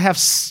want us to have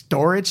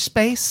storage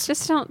space?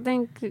 Just don't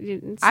think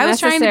it's I was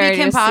trying to be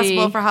Kim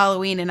Possible see. for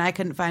Halloween, and I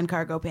couldn't find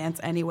cargo pants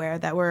anywhere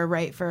that were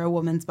right for a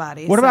woman's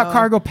body. What about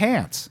cargo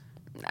pants?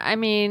 I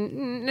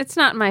mean, it's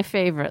not my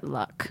favorite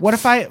look. What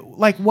if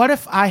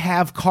I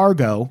have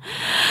cargo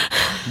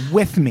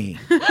with me?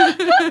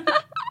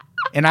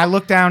 And I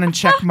look down and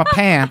check my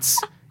pants,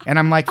 and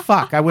I'm like,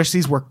 fuck, I wish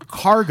these were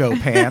cargo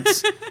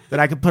pants that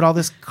I could put all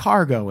this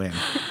cargo in.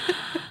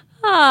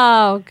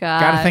 Oh, God.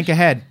 Got to think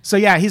ahead. So,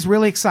 yeah, he's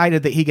really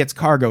excited that he gets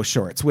cargo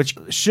shorts, which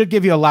should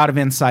give you a lot of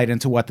insight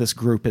into what this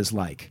group is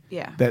like.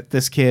 Yeah. That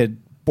this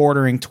kid,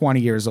 bordering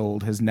 20 years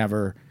old, has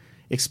never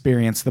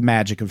experienced the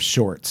magic of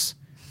shorts.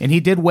 And he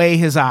did weigh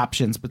his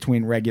options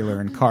between regular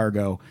and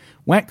cargo.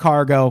 Went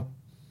cargo.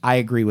 I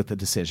agree with the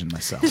decision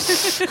myself.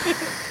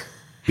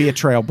 Be a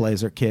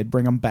trailblazer, kid.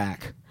 Bring them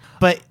back.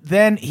 But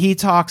then he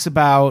talks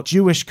about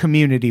Jewish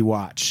Community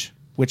Watch,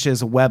 which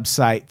is a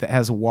website that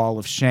has a wall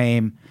of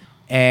shame.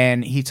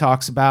 And he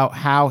talks about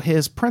how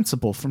his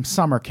principal from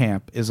summer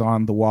camp is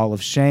on the wall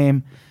of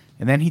shame.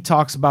 And then he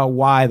talks about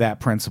why that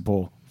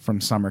principal from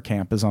summer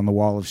camp is on the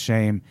wall of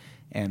shame.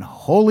 And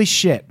holy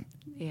shit,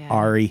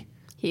 Ari.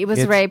 He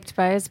was raped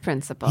by his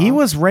principal. He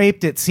was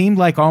raped, it seemed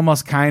like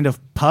almost kind of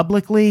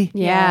publicly.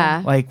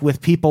 Yeah. Like with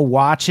people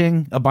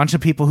watching, a bunch of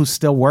people who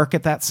still work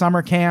at that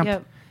summer camp.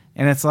 Yep.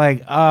 And it's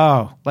like,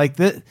 oh, like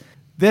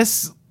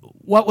this,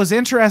 what was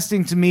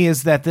interesting to me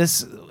is that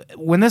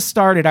when this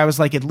started, I was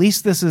like, at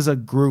least this is a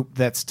group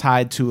that's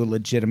tied to a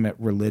legitimate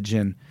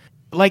religion.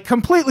 Like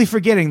completely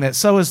forgetting that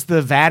so is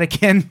the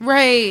Vatican.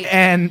 Right.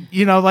 And,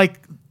 like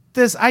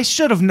this, I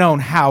should have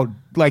known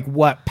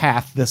what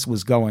path this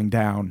was going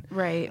down.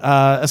 Right.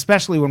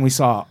 Especially when we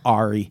saw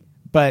Ari.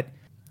 But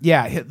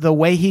yeah, the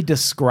way he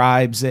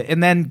describes it,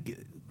 and then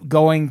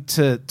going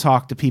to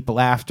talk to people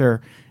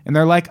after, and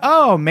they're like,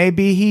 "Oh,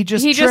 maybe he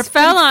just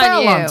fell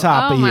on you. On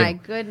top of you." Oh my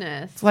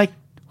goodness! It's like,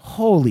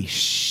 holy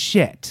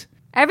shit!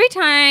 Every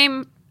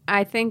time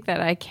I think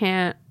that I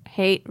can't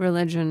hate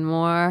religion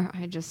more,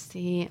 I just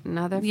see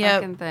another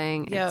fucking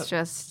thing. Yep. It's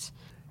just.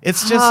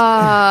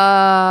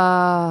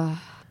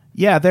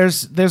 Yeah,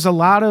 there's a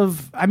lot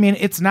of. I mean,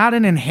 it's not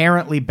an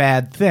inherently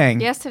bad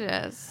thing. Yes, it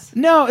is.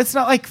 No, it's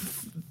not like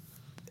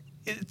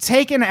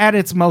taken at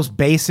its most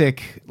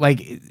basic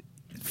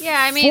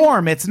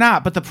form. It's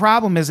not. But the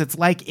problem is, it's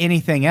like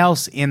anything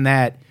else in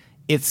that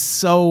it's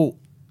so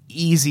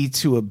easy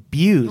to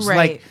abuse. Right.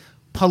 Like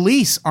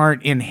police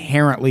aren't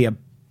inherently a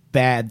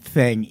bad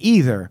thing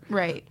either.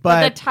 Right.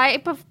 But the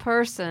type of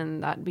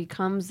person that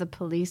becomes a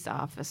police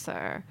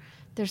officer,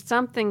 there's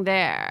something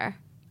there.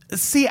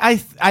 See, I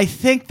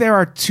think there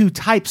are two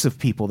types of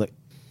people that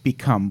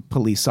become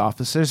police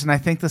officers, and I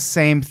think the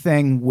same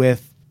thing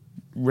with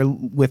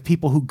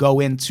people who go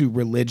into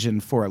religion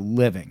for a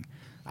living.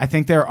 I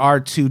think there are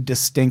two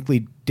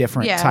distinctly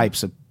different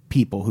types of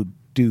people who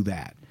do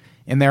that.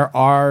 And there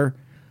are,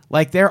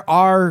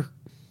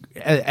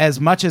 as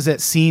much as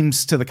it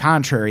seems to the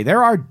contrary,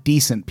 there are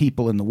decent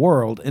people in the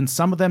world, and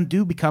some of them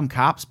do become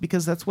cops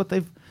because that's what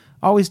they've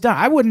always done.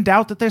 I wouldn't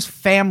doubt that there's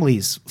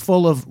families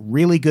full of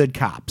really good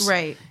cops.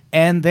 Right.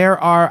 And there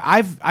are,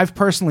 I've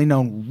personally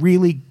known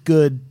really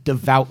good,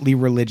 devoutly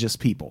religious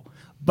people.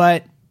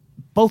 But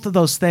both of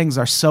those things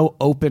are so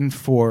open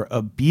for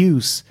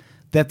abuse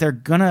that they're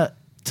going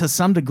to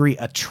some degree,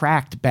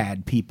 attract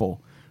bad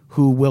people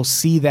who will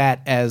see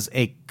that as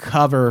a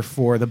cover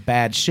for the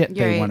bad shit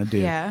they want to do.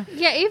 Yeah.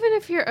 Yeah, even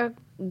if you're a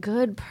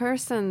good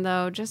person,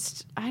 though,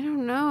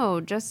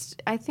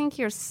 I think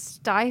you're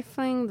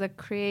stifling the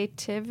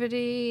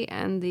creativity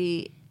and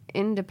the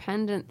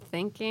independent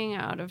thinking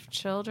out of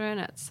children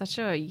at such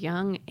a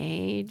young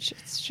age.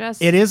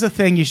 It is a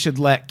thing you should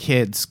let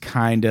kids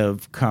kind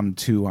of come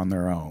to on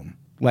their own.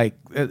 Like,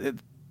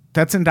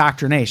 that's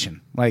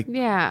indoctrination. Like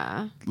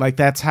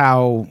that's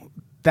how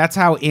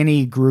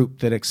any group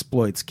that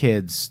exploits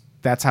kids,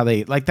 that's how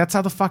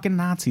the fucking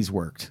Nazis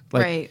worked.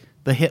 Like,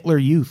 the Hitler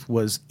Youth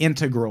was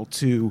integral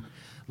to,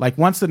 like,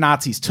 once the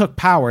Nazis took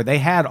power, they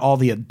had all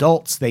the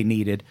adults they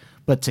needed,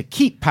 but to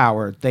keep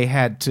power, they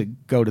had to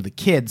go to the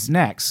kids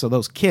next. So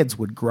those kids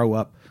would grow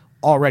up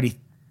already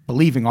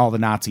believing all the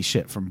Nazi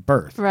shit from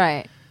birth.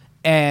 Right.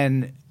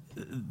 And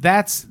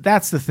that's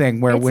the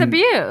thing where it's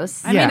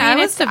abuse. I mean, I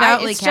was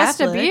devoutly Catholic.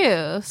 Just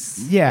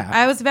abuse. Yeah.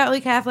 I was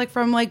devoutly Catholic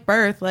from like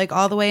birth, like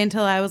all the way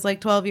until I was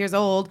like 12 years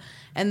old.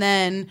 And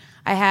then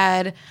I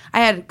had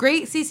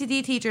great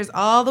CCD teachers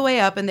all the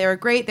way up, and they were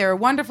great. They were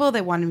wonderful.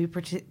 They wanted me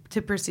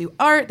to pursue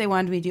art. They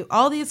wanted me to do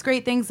all these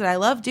great things that I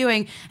love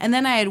doing. And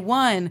then I had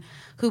one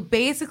who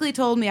basically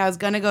told me I was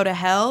going to go to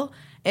hell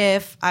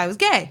if I was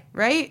gay,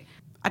 right?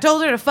 I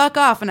told her to fuck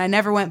off, and I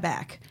never went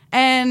back.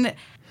 And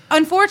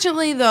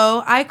unfortunately,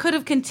 though, I could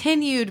have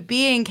continued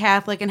being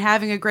Catholic and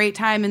having a great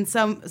time in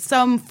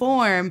some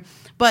form,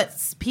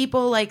 but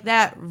people like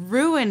that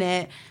ruin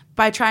it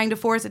by trying to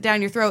force it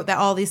down your throat that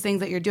all these things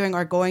that you're doing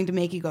are going to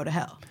make you go to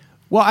hell.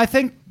 Well, I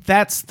think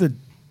that's the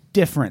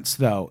difference,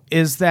 though,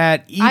 is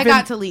that I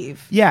got to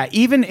leave. Yeah,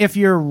 even if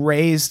you're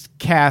raised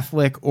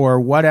Catholic or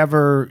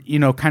whatever,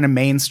 kind of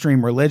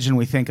mainstream religion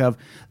we think of,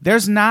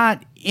 there's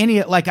not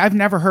any, like, I've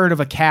never heard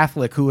of a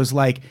Catholic who was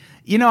like,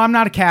 I'm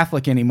not a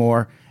Catholic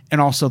anymore, and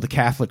also the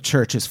Catholic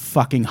Church is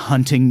fucking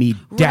hunting me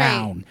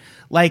down. Right.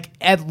 Like,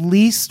 at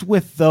least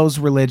with those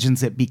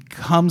religions, it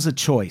becomes a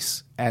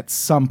choice at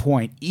some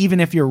point, even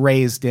if you're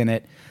raised in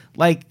it.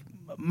 Like,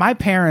 my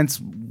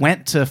parents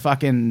went to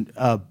fucking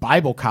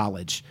Bible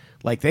college.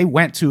 Like, they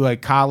went to a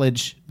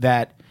college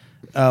that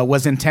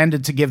was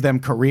intended to give them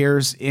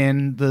careers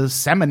in the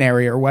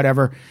seminary or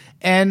whatever.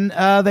 And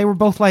they were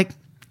both like,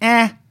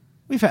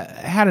 we've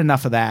had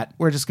enough of that.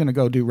 We're just going to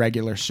go do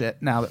regular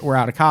shit now that we're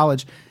out of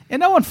college. And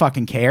no one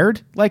fucking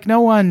cared. Like, no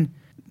one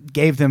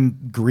gave them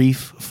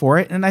grief for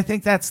it. And I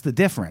think that's the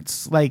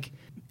difference. Like,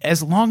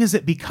 as long as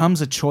it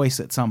becomes a choice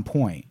at some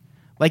point.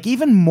 Like,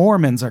 even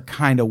Mormons are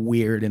kind of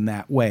weird in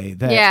that way.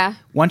 That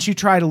once you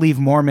try to leave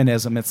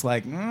Mormonism, it's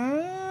like,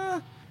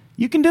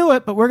 you can do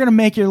it, but we're going to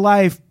make your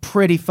life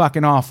pretty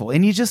fucking awful.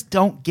 And you just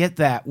don't get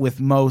that with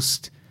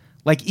most,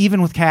 like,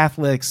 even with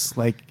Catholics,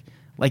 like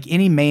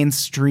any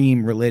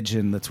mainstream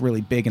religion that's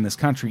really big in this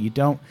country, you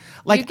don't,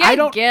 like, you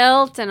get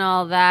guilt and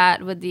all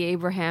that with the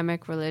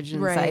Abrahamic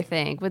religions, right. I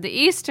think. With the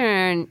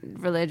Eastern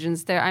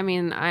religions,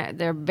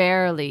 they're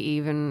barely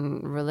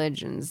even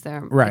religions.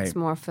 It's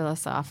more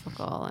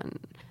philosophical, and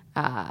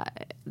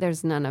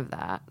there's none of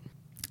that.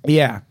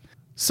 Yeah.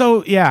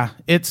 So, yeah,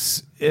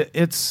 it's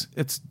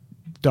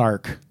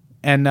dark.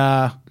 And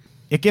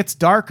it gets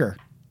darker.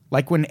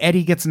 Like when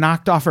Eddie gets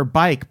knocked off her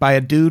bike by a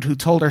dude who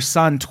told her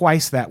son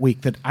twice that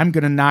week that I'm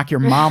going to knock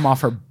your mom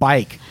off her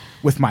bike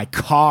with my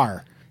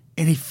car.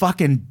 And he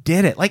fucking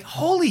did it. Like,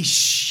 holy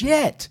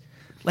shit.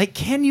 Like,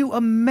 can you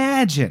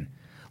imagine?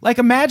 Like,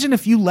 imagine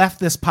if you left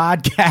this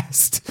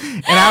podcast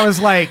and I was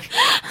like,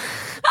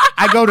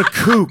 I go to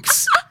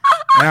Kooks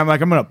and I'm like,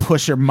 I'm going to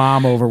push your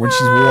mom over when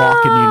she's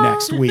walking you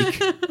next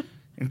week.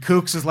 And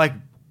Kooks is like,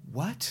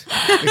 what?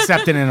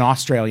 Except in an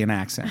Australian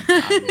accent.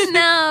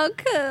 No,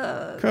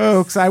 Kooks.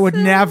 Kooks, I would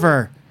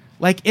never.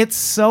 Like, it's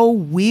so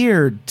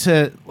weird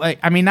to, like,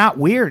 I mean, not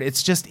weird.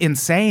 It's just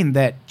insane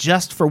that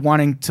just for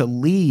wanting to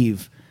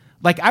leave.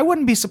 Like, I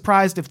wouldn't be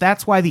surprised if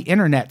that's why the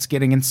internet's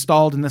getting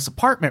installed in this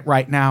apartment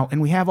right now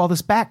and we have all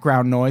this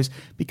background noise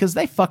because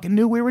they fucking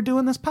knew we were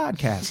doing this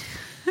podcast.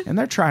 And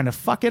they're trying to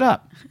fuck it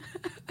up.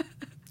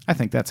 I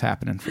think that's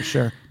happening for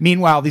sure.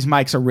 Meanwhile, these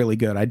mics are really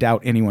good. I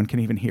doubt anyone can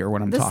even hear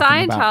what I'm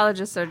talking about. The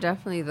Scientologists are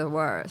definitely the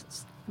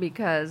worst.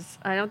 because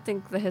I don't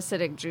think the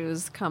Hasidic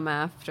Jews come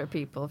after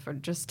people for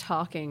just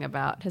talking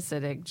about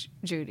Hasidic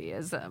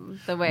Judaism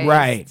the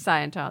way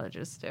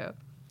Scientologists do.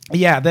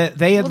 Yeah,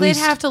 they at least...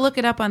 they'd have to look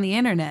it up on the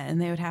internet, and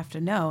they would have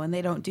to know, and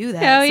they don't do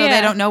that, so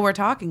they don't know we're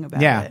talking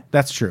about it. Yeah,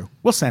 that's true.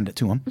 We'll send it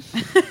to them.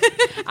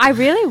 I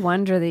really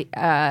wonder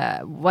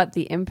what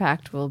the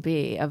impact will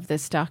be of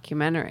this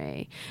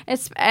documentary.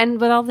 And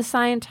with all the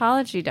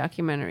Scientology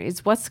documentaries,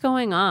 what's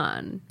going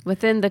on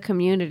within the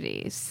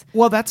communities?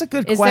 Well, that's a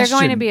good question. Is there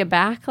going to be a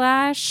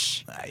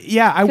backlash?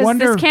 Yeah, I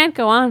wonder... This can't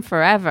go on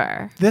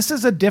forever. This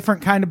is a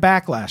different kind of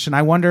backlash, and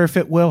I wonder if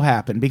it will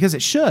happen, because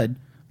it should.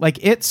 Like,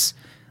 it's...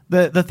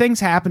 The things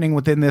happening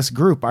within this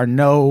group are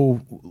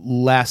no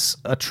less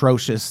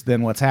atrocious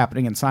than what's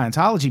happening in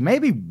Scientology.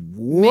 Maybe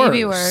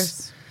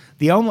worse.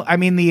 The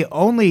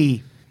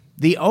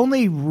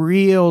only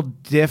real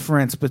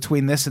difference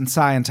between this and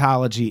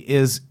Scientology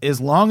is as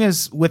long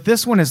as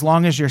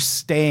you're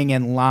staying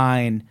in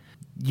line,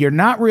 you're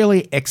not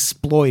really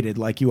exploited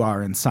like you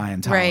are in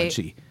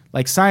Scientology. Right.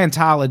 Like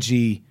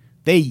Scientology,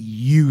 they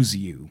use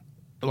you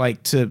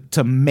like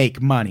to make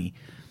money.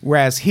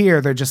 Whereas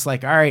here, they're just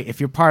like, all right, if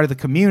you're part of the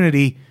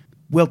community,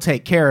 we'll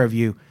take care of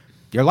you.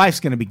 Your life's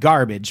going to be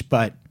garbage,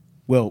 but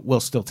we'll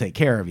still take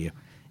care of you.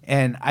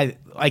 And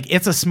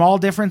it's a small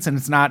difference, and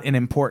it's not an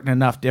important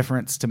enough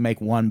difference to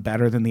make one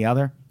better than the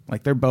other.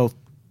 Like, they're both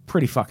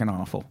pretty fucking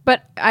awful.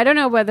 But I don't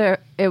know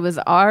whether it was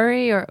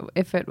Ari or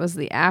if it was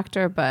the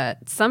actor,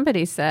 but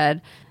somebody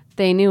said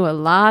they knew a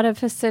lot of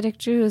Hasidic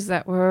Jews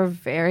that were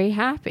very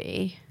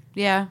happy.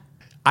 Yeah.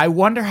 I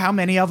wonder how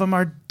many of them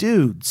are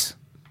dudes.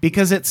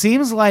 Because it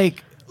seems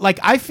like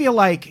I feel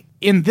like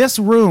in this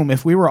room,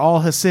 if we were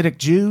all Hasidic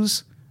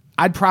Jews,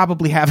 I'd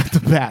probably have it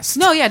the best.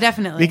 No, yeah,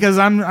 definitely. Because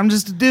I'm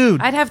just a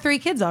dude. I'd have 3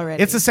 kids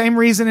already. It's the same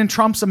reason in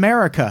Trump's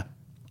America.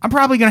 I'm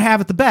probably going to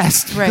have it the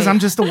best because I'm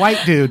just a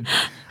white dude.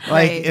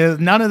 Like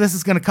none of this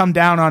is going to come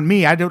down on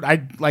me.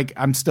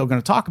 I'm still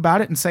going to talk about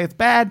it and say it's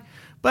bad,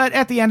 but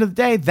at the end of the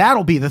day,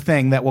 that'll be the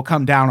thing that will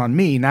come down on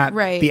me, not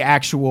the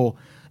actual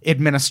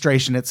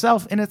administration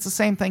itself. And it's the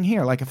same thing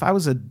here. Like if I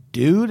was a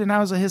dude and I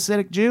was a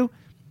Hasidic Jew,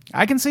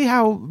 I can see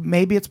how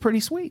maybe it's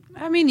pretty sweet.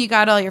 I mean, you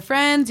got all your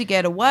friends, you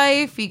get a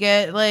wife, you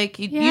get you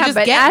just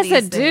but get as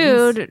these a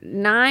dude,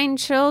 9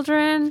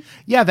 children.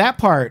 Yeah, that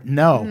part,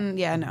 no.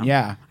 No.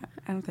 Yeah.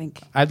 I don't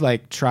think.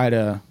 I'd try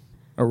to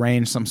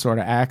arrange some sort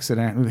of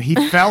accident. He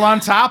fell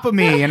on top of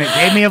me and it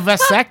gave me a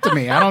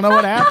vasectomy. I don't know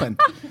what happened.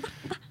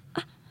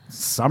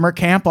 Summer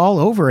camp all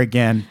over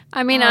again.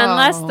 I mean,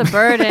 unless the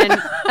burden...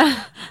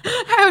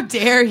 How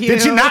dare you?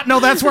 Did you not know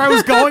that's where I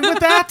was going with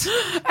that?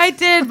 I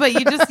did, but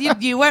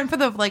you went for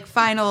the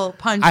final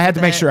punch. I had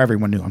to make sure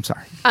everyone knew. I'm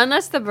sorry.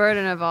 Unless the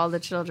burden of all the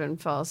children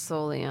falls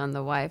solely on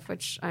the wife,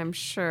 which I'm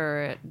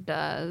sure it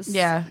does.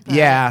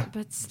 Yeah.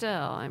 But still,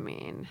 I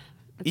mean,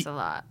 it's a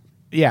lot.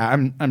 Yeah,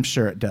 I'm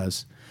sure it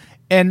does.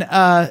 And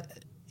there's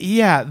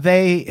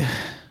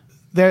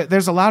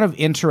a lot of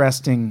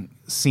interesting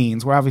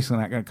scenes. We're obviously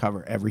not going to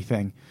cover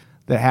everything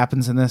that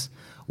happens in this.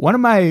 One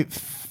of my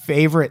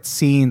favorite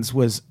scenes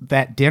was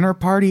that dinner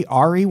party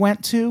Ari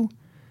went to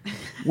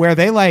where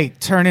they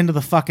turn into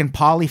the fucking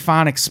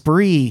polyphonic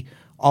spree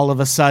all of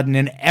a sudden,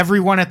 and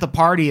everyone at the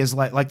party is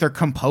like they're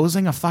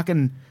composing a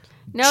fucking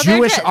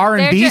Jewish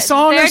R&B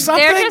song or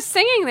something. They're just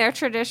singing their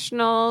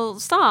traditional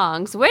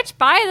songs, which,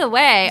 by the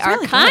way, are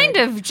really kind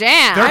of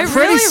jam. They're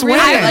pretty swinging.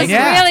 I was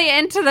really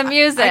into the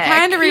music. I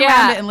kind of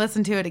rewound it and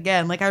listened to it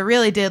again. I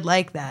really did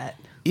like that.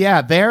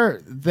 Yeah,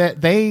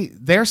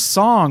 their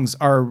songs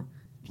are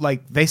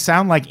they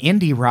sound like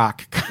indie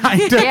rock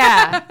kind of.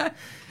 Yeah.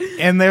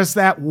 And there's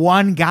that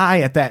one guy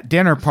at that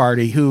dinner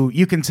party who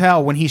you can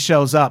tell when he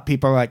shows up,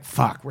 people are like,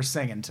 "Fuck, we're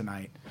singing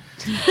tonight."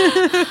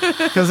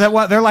 Because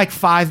they're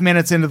 5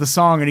 minutes into the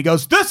song and he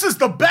goes, "This is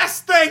the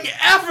best thing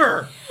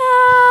ever."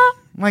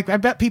 I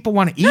bet people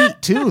want to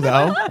eat too,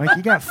 though.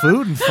 You got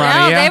food in front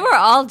of you. No, they were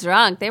all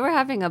drunk. They were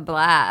having a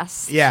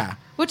blast. Yeah.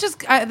 Which is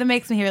that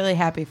makes me really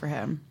happy for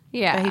him.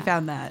 Yeah. That he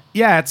found that.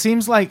 Yeah, it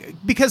seems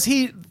because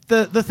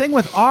the thing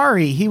with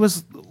Ari,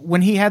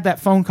 when he had that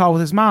phone call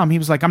with his mom, he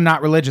was like, "I'm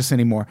not religious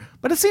anymore."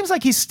 But it seems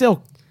like he's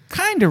still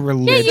kind of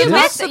religious. Yeah, you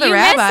miss the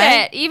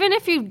rabbi. it. Even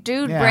if you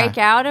do break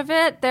out of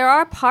it, there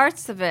are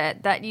parts of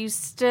it that you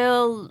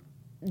still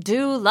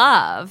do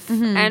love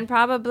and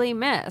probably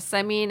miss.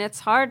 I mean, it's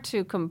hard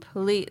to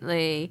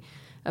completely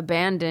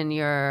abandon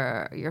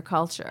your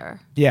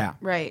culture. Yeah.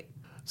 Right.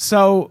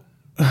 So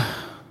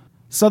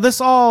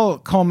this all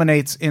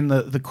culminates in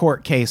the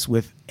court case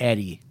with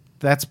Eddie.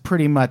 That's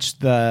pretty much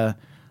Ari's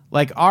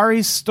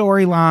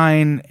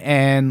storyline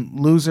and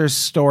Loser's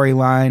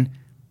storyline.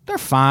 They're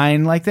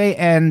fine. They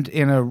end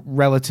in a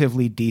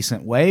relatively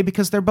decent way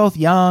because they're both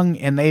young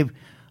and they,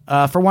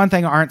 for one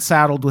thing, aren't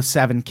saddled with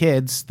 7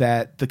 kids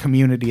that the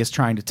community is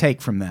trying to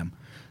take from them.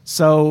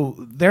 So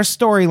their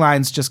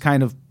storylines just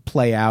kind of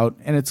play out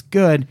and it's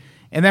good.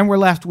 And then we're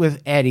left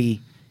with Eddie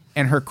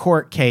and her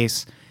court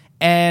case.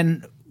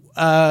 And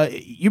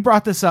you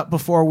brought this up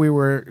before we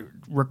were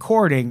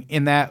recording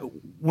in that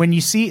when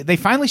you see, they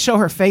finally show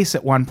her face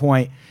at one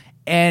point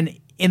and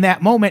in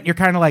that moment, you're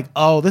kind of like,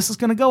 oh, this is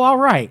going to go all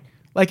right.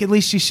 Like, at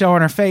least she's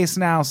showing her face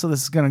now, so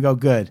this is going to go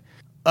good.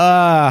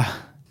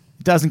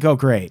 It doesn't go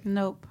great.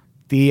 Nope.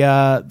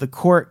 The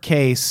court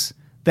case,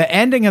 the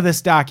ending of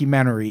this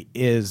documentary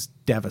is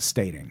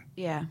devastating.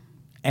 Yeah.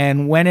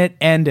 And when it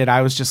ended,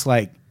 I was just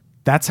like,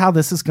 that's how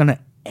this is going to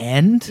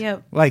end?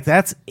 Yep. Like,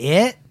 that's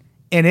it?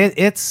 And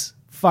it's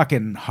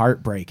fucking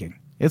heartbreaking.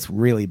 It's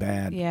really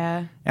bad.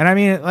 Yeah. And I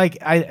mean, like,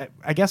 I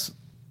guess,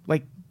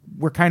 like,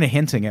 we're kind of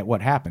hinting at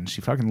what happened.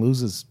 She fucking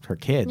loses her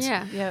kids.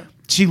 Yeah. Yep.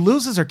 She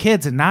loses her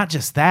kids, and not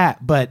just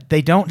that, but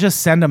they don't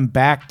just send them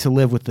back to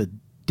live with the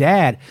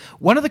dad.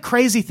 One of the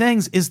crazy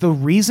things is the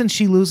reason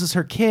she loses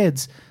her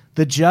kids,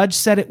 the judge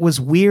said it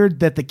was weird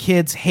that the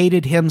kids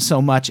hated him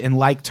so much and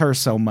liked her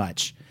so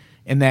much,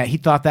 and that he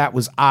thought that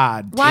was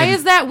odd. Why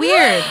is that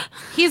weird?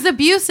 He's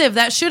abusive.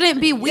 That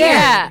shouldn't be weird.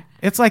 Yeah.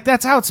 It's like,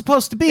 that's how it's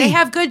supposed to be. They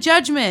have good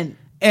judgment.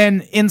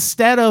 And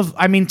instead of,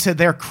 I mean, to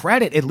their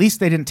credit, at least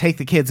they didn't take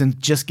the kids and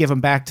just give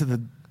them back to the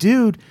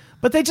dude,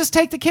 but they just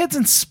take the kids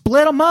and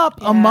split them up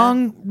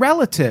among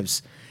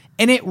relatives.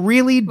 And it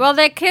really... Well,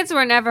 the kids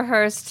were never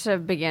hers to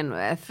begin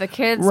with. The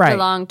kids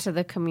belong to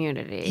the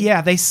community.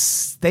 Yeah, they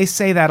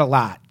say that a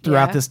lot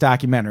throughout this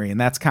documentary, and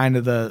that's kind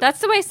of the... That's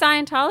the way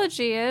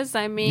Scientology is.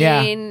 I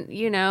mean,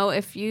 you know,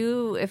 if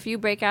you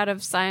break out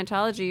of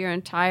Scientology, your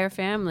entire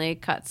family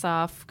cuts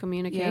off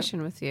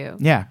communication with you.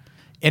 Yeah.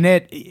 And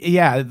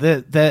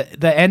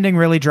the ending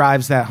really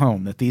drives that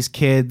home, that these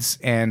kids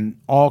and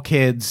all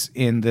kids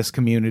in this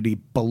community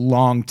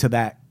belong to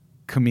that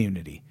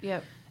community.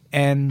 Yep.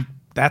 And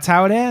that's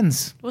how it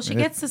ends. Well, she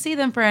gets to see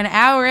them for an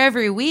hour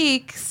every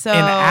week. So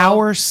an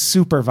hour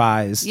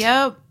supervised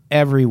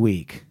every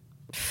week.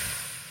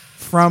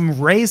 From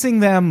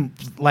raising them,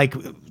 like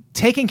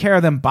taking care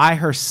of them by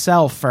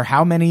herself for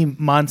how many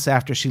months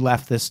after she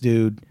left this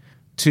dude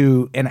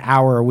to an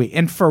hour a week.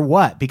 And for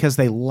what? Because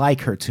they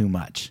like her too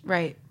much.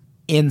 Right.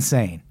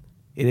 Insane.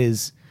 It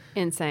is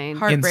insane.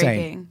 Heartbreaking.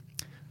 Insane.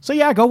 So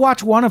yeah, go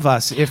watch One of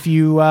Us if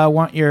you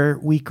want your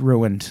week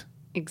ruined.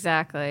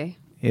 Exactly.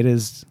 It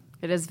is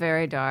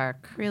very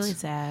dark. Really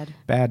sad.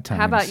 Bad times.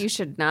 How about you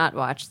should not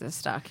watch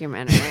this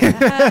documentary?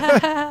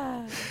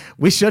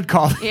 We should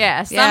call it.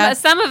 Yeah,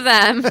 some of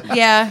them.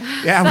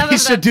 Yeah. Yeah, we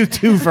should do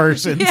two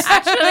versions.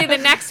 Actually,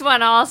 the next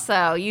one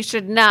also. You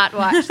should not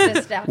watch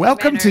this documentary.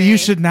 Welcome to You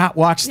Should Not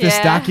Watch This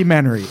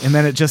Documentary. And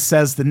then it just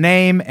says the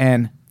name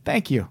and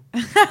thank you.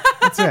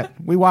 That's it.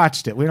 We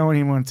watched it. We don't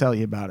even want to tell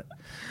you about it.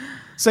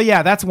 So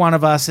yeah, that's One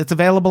of Us. It's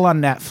available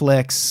on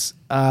Netflix.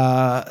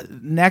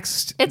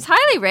 Next, it's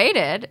highly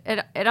rated.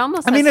 It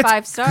almost has it's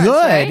 5 stars. Good.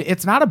 Right?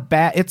 It's not a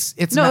bad. It's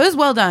no. not, It was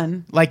well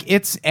done. Like,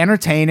 it's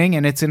entertaining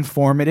and it's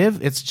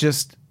informative. It's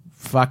just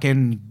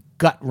fucking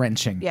gut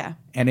wrenching. Yeah.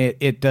 And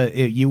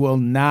you will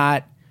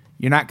not.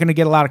 You're not going to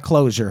get a lot of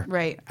closure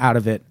out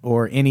of it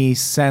or any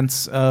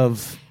sense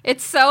of.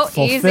 It's so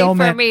easy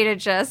for me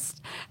to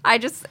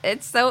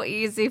it's so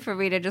easy for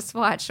me to just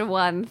watch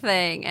one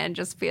thing and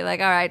just be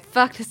like, all right,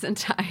 fuck this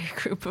entire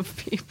group of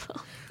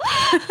people.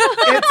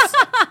 It's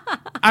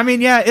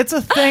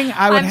a thing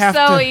I would have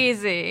so to.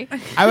 Easy.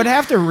 I would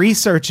have to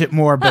research it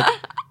more, but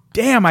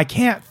damn, I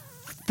can't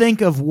think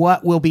of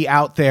what will be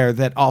out there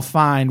that I'll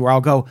find where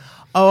I'll go,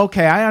 oh,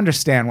 okay, I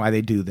understand why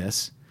they do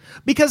this.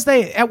 Because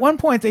at one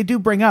point they do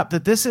bring up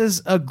that this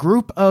is a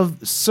group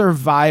of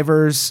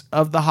survivors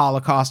of the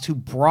Holocaust who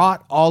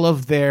brought all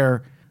of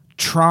their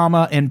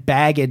trauma and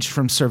baggage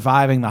from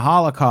surviving the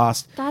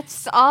Holocaust.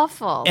 That's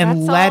awful.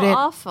 And let it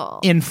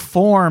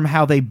inform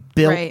how they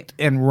built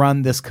and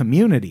run this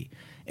community.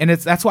 And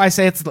that's why I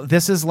say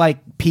this is like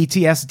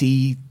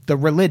PTSD, the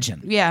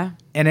religion. Yeah.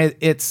 And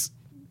it's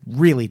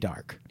really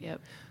dark.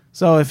 Yep.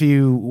 So if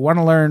you want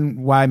to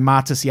learn why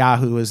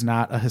Matisyahu is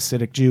not a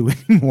Hasidic Jew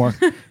anymore,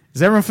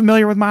 is everyone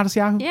familiar with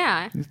Matisyahu?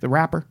 Yeah. He's the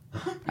rapper.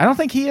 I don't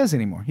think he is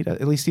anymore.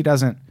 At least he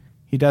doesn't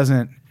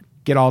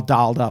get all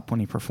dolled up when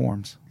he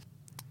performs.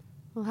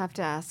 We'll have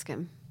to ask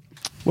him.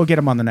 We'll get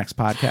him on the next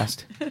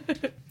podcast.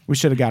 We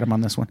should have got him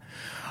on this one.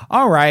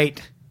 All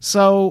right.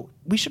 So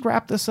we should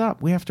wrap this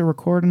up. We have to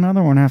record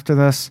another one after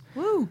this.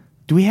 Woo.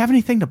 Do we have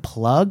anything to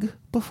plug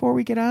before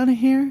we get out of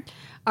here?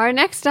 Our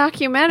next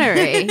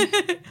documentary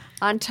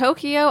on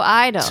Tokyo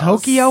Idols.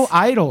 Tokyo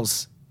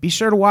Idols. Be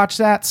sure to watch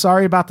that.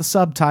 Sorry about the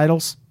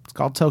subtitles. It's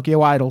called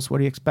Tokyo Idols. What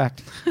do you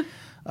expect?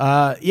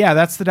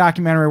 That's the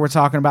documentary we're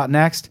talking about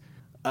next.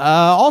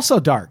 Also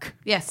dark.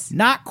 Yes.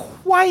 Not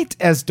quite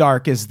as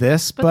dark as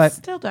this, but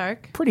still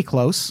dark. Pretty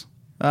close.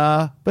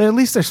 But at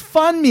least there's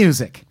fun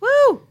music.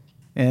 Woo!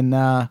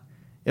 And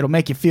it'll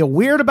make you feel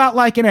weird about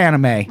liking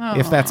anime,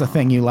 if that's a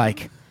thing you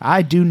like.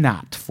 I do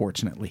not,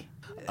 fortunately.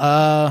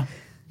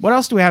 What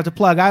else do we have to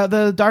plug?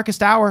 The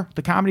Darkest Hour,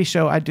 the comedy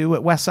show I do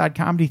at West Side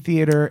Comedy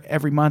Theater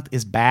every month,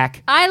 is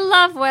back. I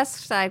love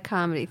West Side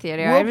Comedy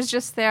Theater. I was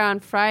just there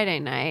on Friday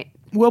night.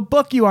 We'll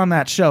book you on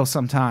that show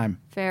sometime.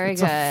 It's good.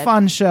 It's a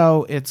fun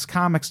show. It's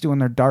comics doing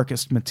their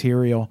darkest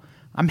material.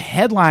 I'm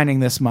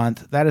headlining this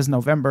month. That is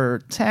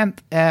November 10th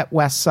at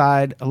West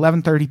Side,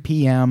 11:30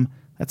 p.m.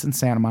 That's in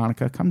Santa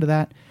Monica. Come to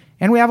that.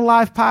 And we have a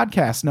live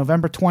podcast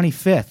November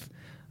 25th.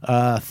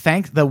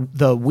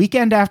 The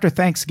weekend after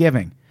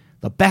Thanksgiving,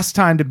 the best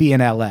time to be in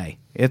LA.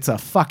 It's a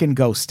fucking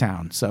ghost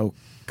town. So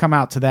come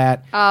out to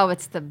that. Oh,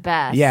 it's the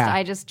best. Yeah.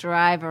 I just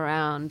drive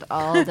around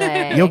all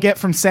day. You'll get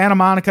from Santa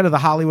Monica to the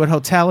Hollywood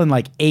Hotel in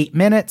like 8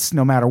 minutes,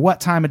 no matter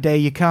what time of day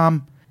you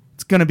come.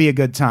 It's going to be a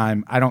good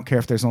time. I don't care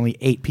if there's only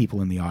 8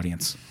 people in the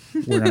audience.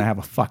 We're going to have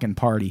a fucking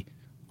party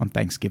on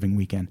Thanksgiving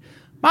weekend.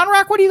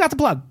 Monrock, what do you got to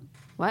plug?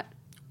 What?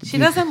 She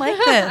doesn't like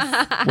this.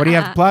 What do you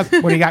have to plug?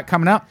 What do you got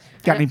coming up?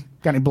 Got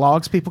any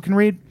blogs people can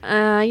read?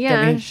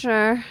 Yeah,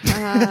 sure.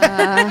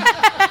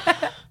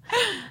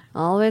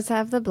 Always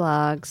have the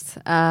blogs.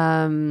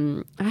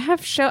 I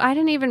have I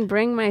didn't even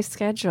bring my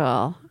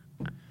schedule.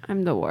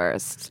 I'm the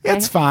worst.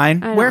 It's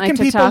fine. I Where don't can like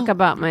to people talk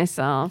about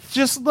myself?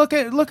 Just look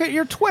at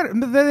your Twitter.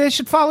 They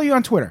should follow you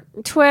on Twitter.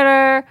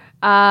 Twitter.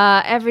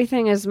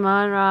 Everything is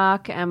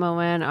Monrok,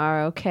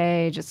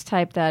 MONROK. Just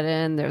type that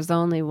in. There's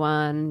only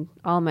one.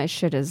 All my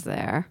shit is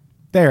there.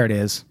 There it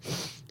is.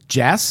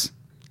 Jess?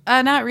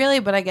 Not really,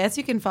 but I guess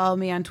you can follow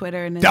me on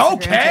Twitter and Instagram.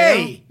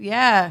 Okay. Too.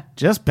 Yeah.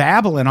 Just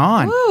babbling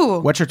on. Woo.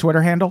 What's your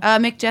Twitter handle?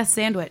 McJess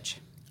Sandwich.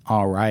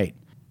 All right.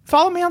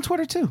 Follow me on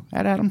Twitter too,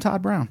 at Adam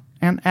Todd Brown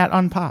and at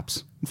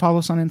Unpops. And follow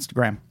us on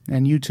Instagram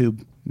and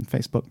YouTube and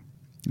Facebook.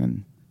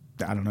 And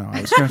I don't know.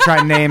 I was going to try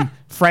and name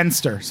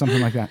Friendster,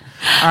 something like that.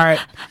 All right.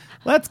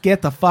 Let's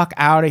get the fuck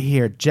out of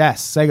here.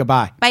 Jess, say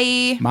goodbye.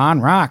 Bye.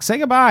 Monrock, say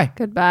goodbye.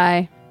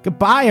 Goodbye.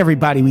 Goodbye,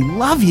 everybody. We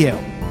love you.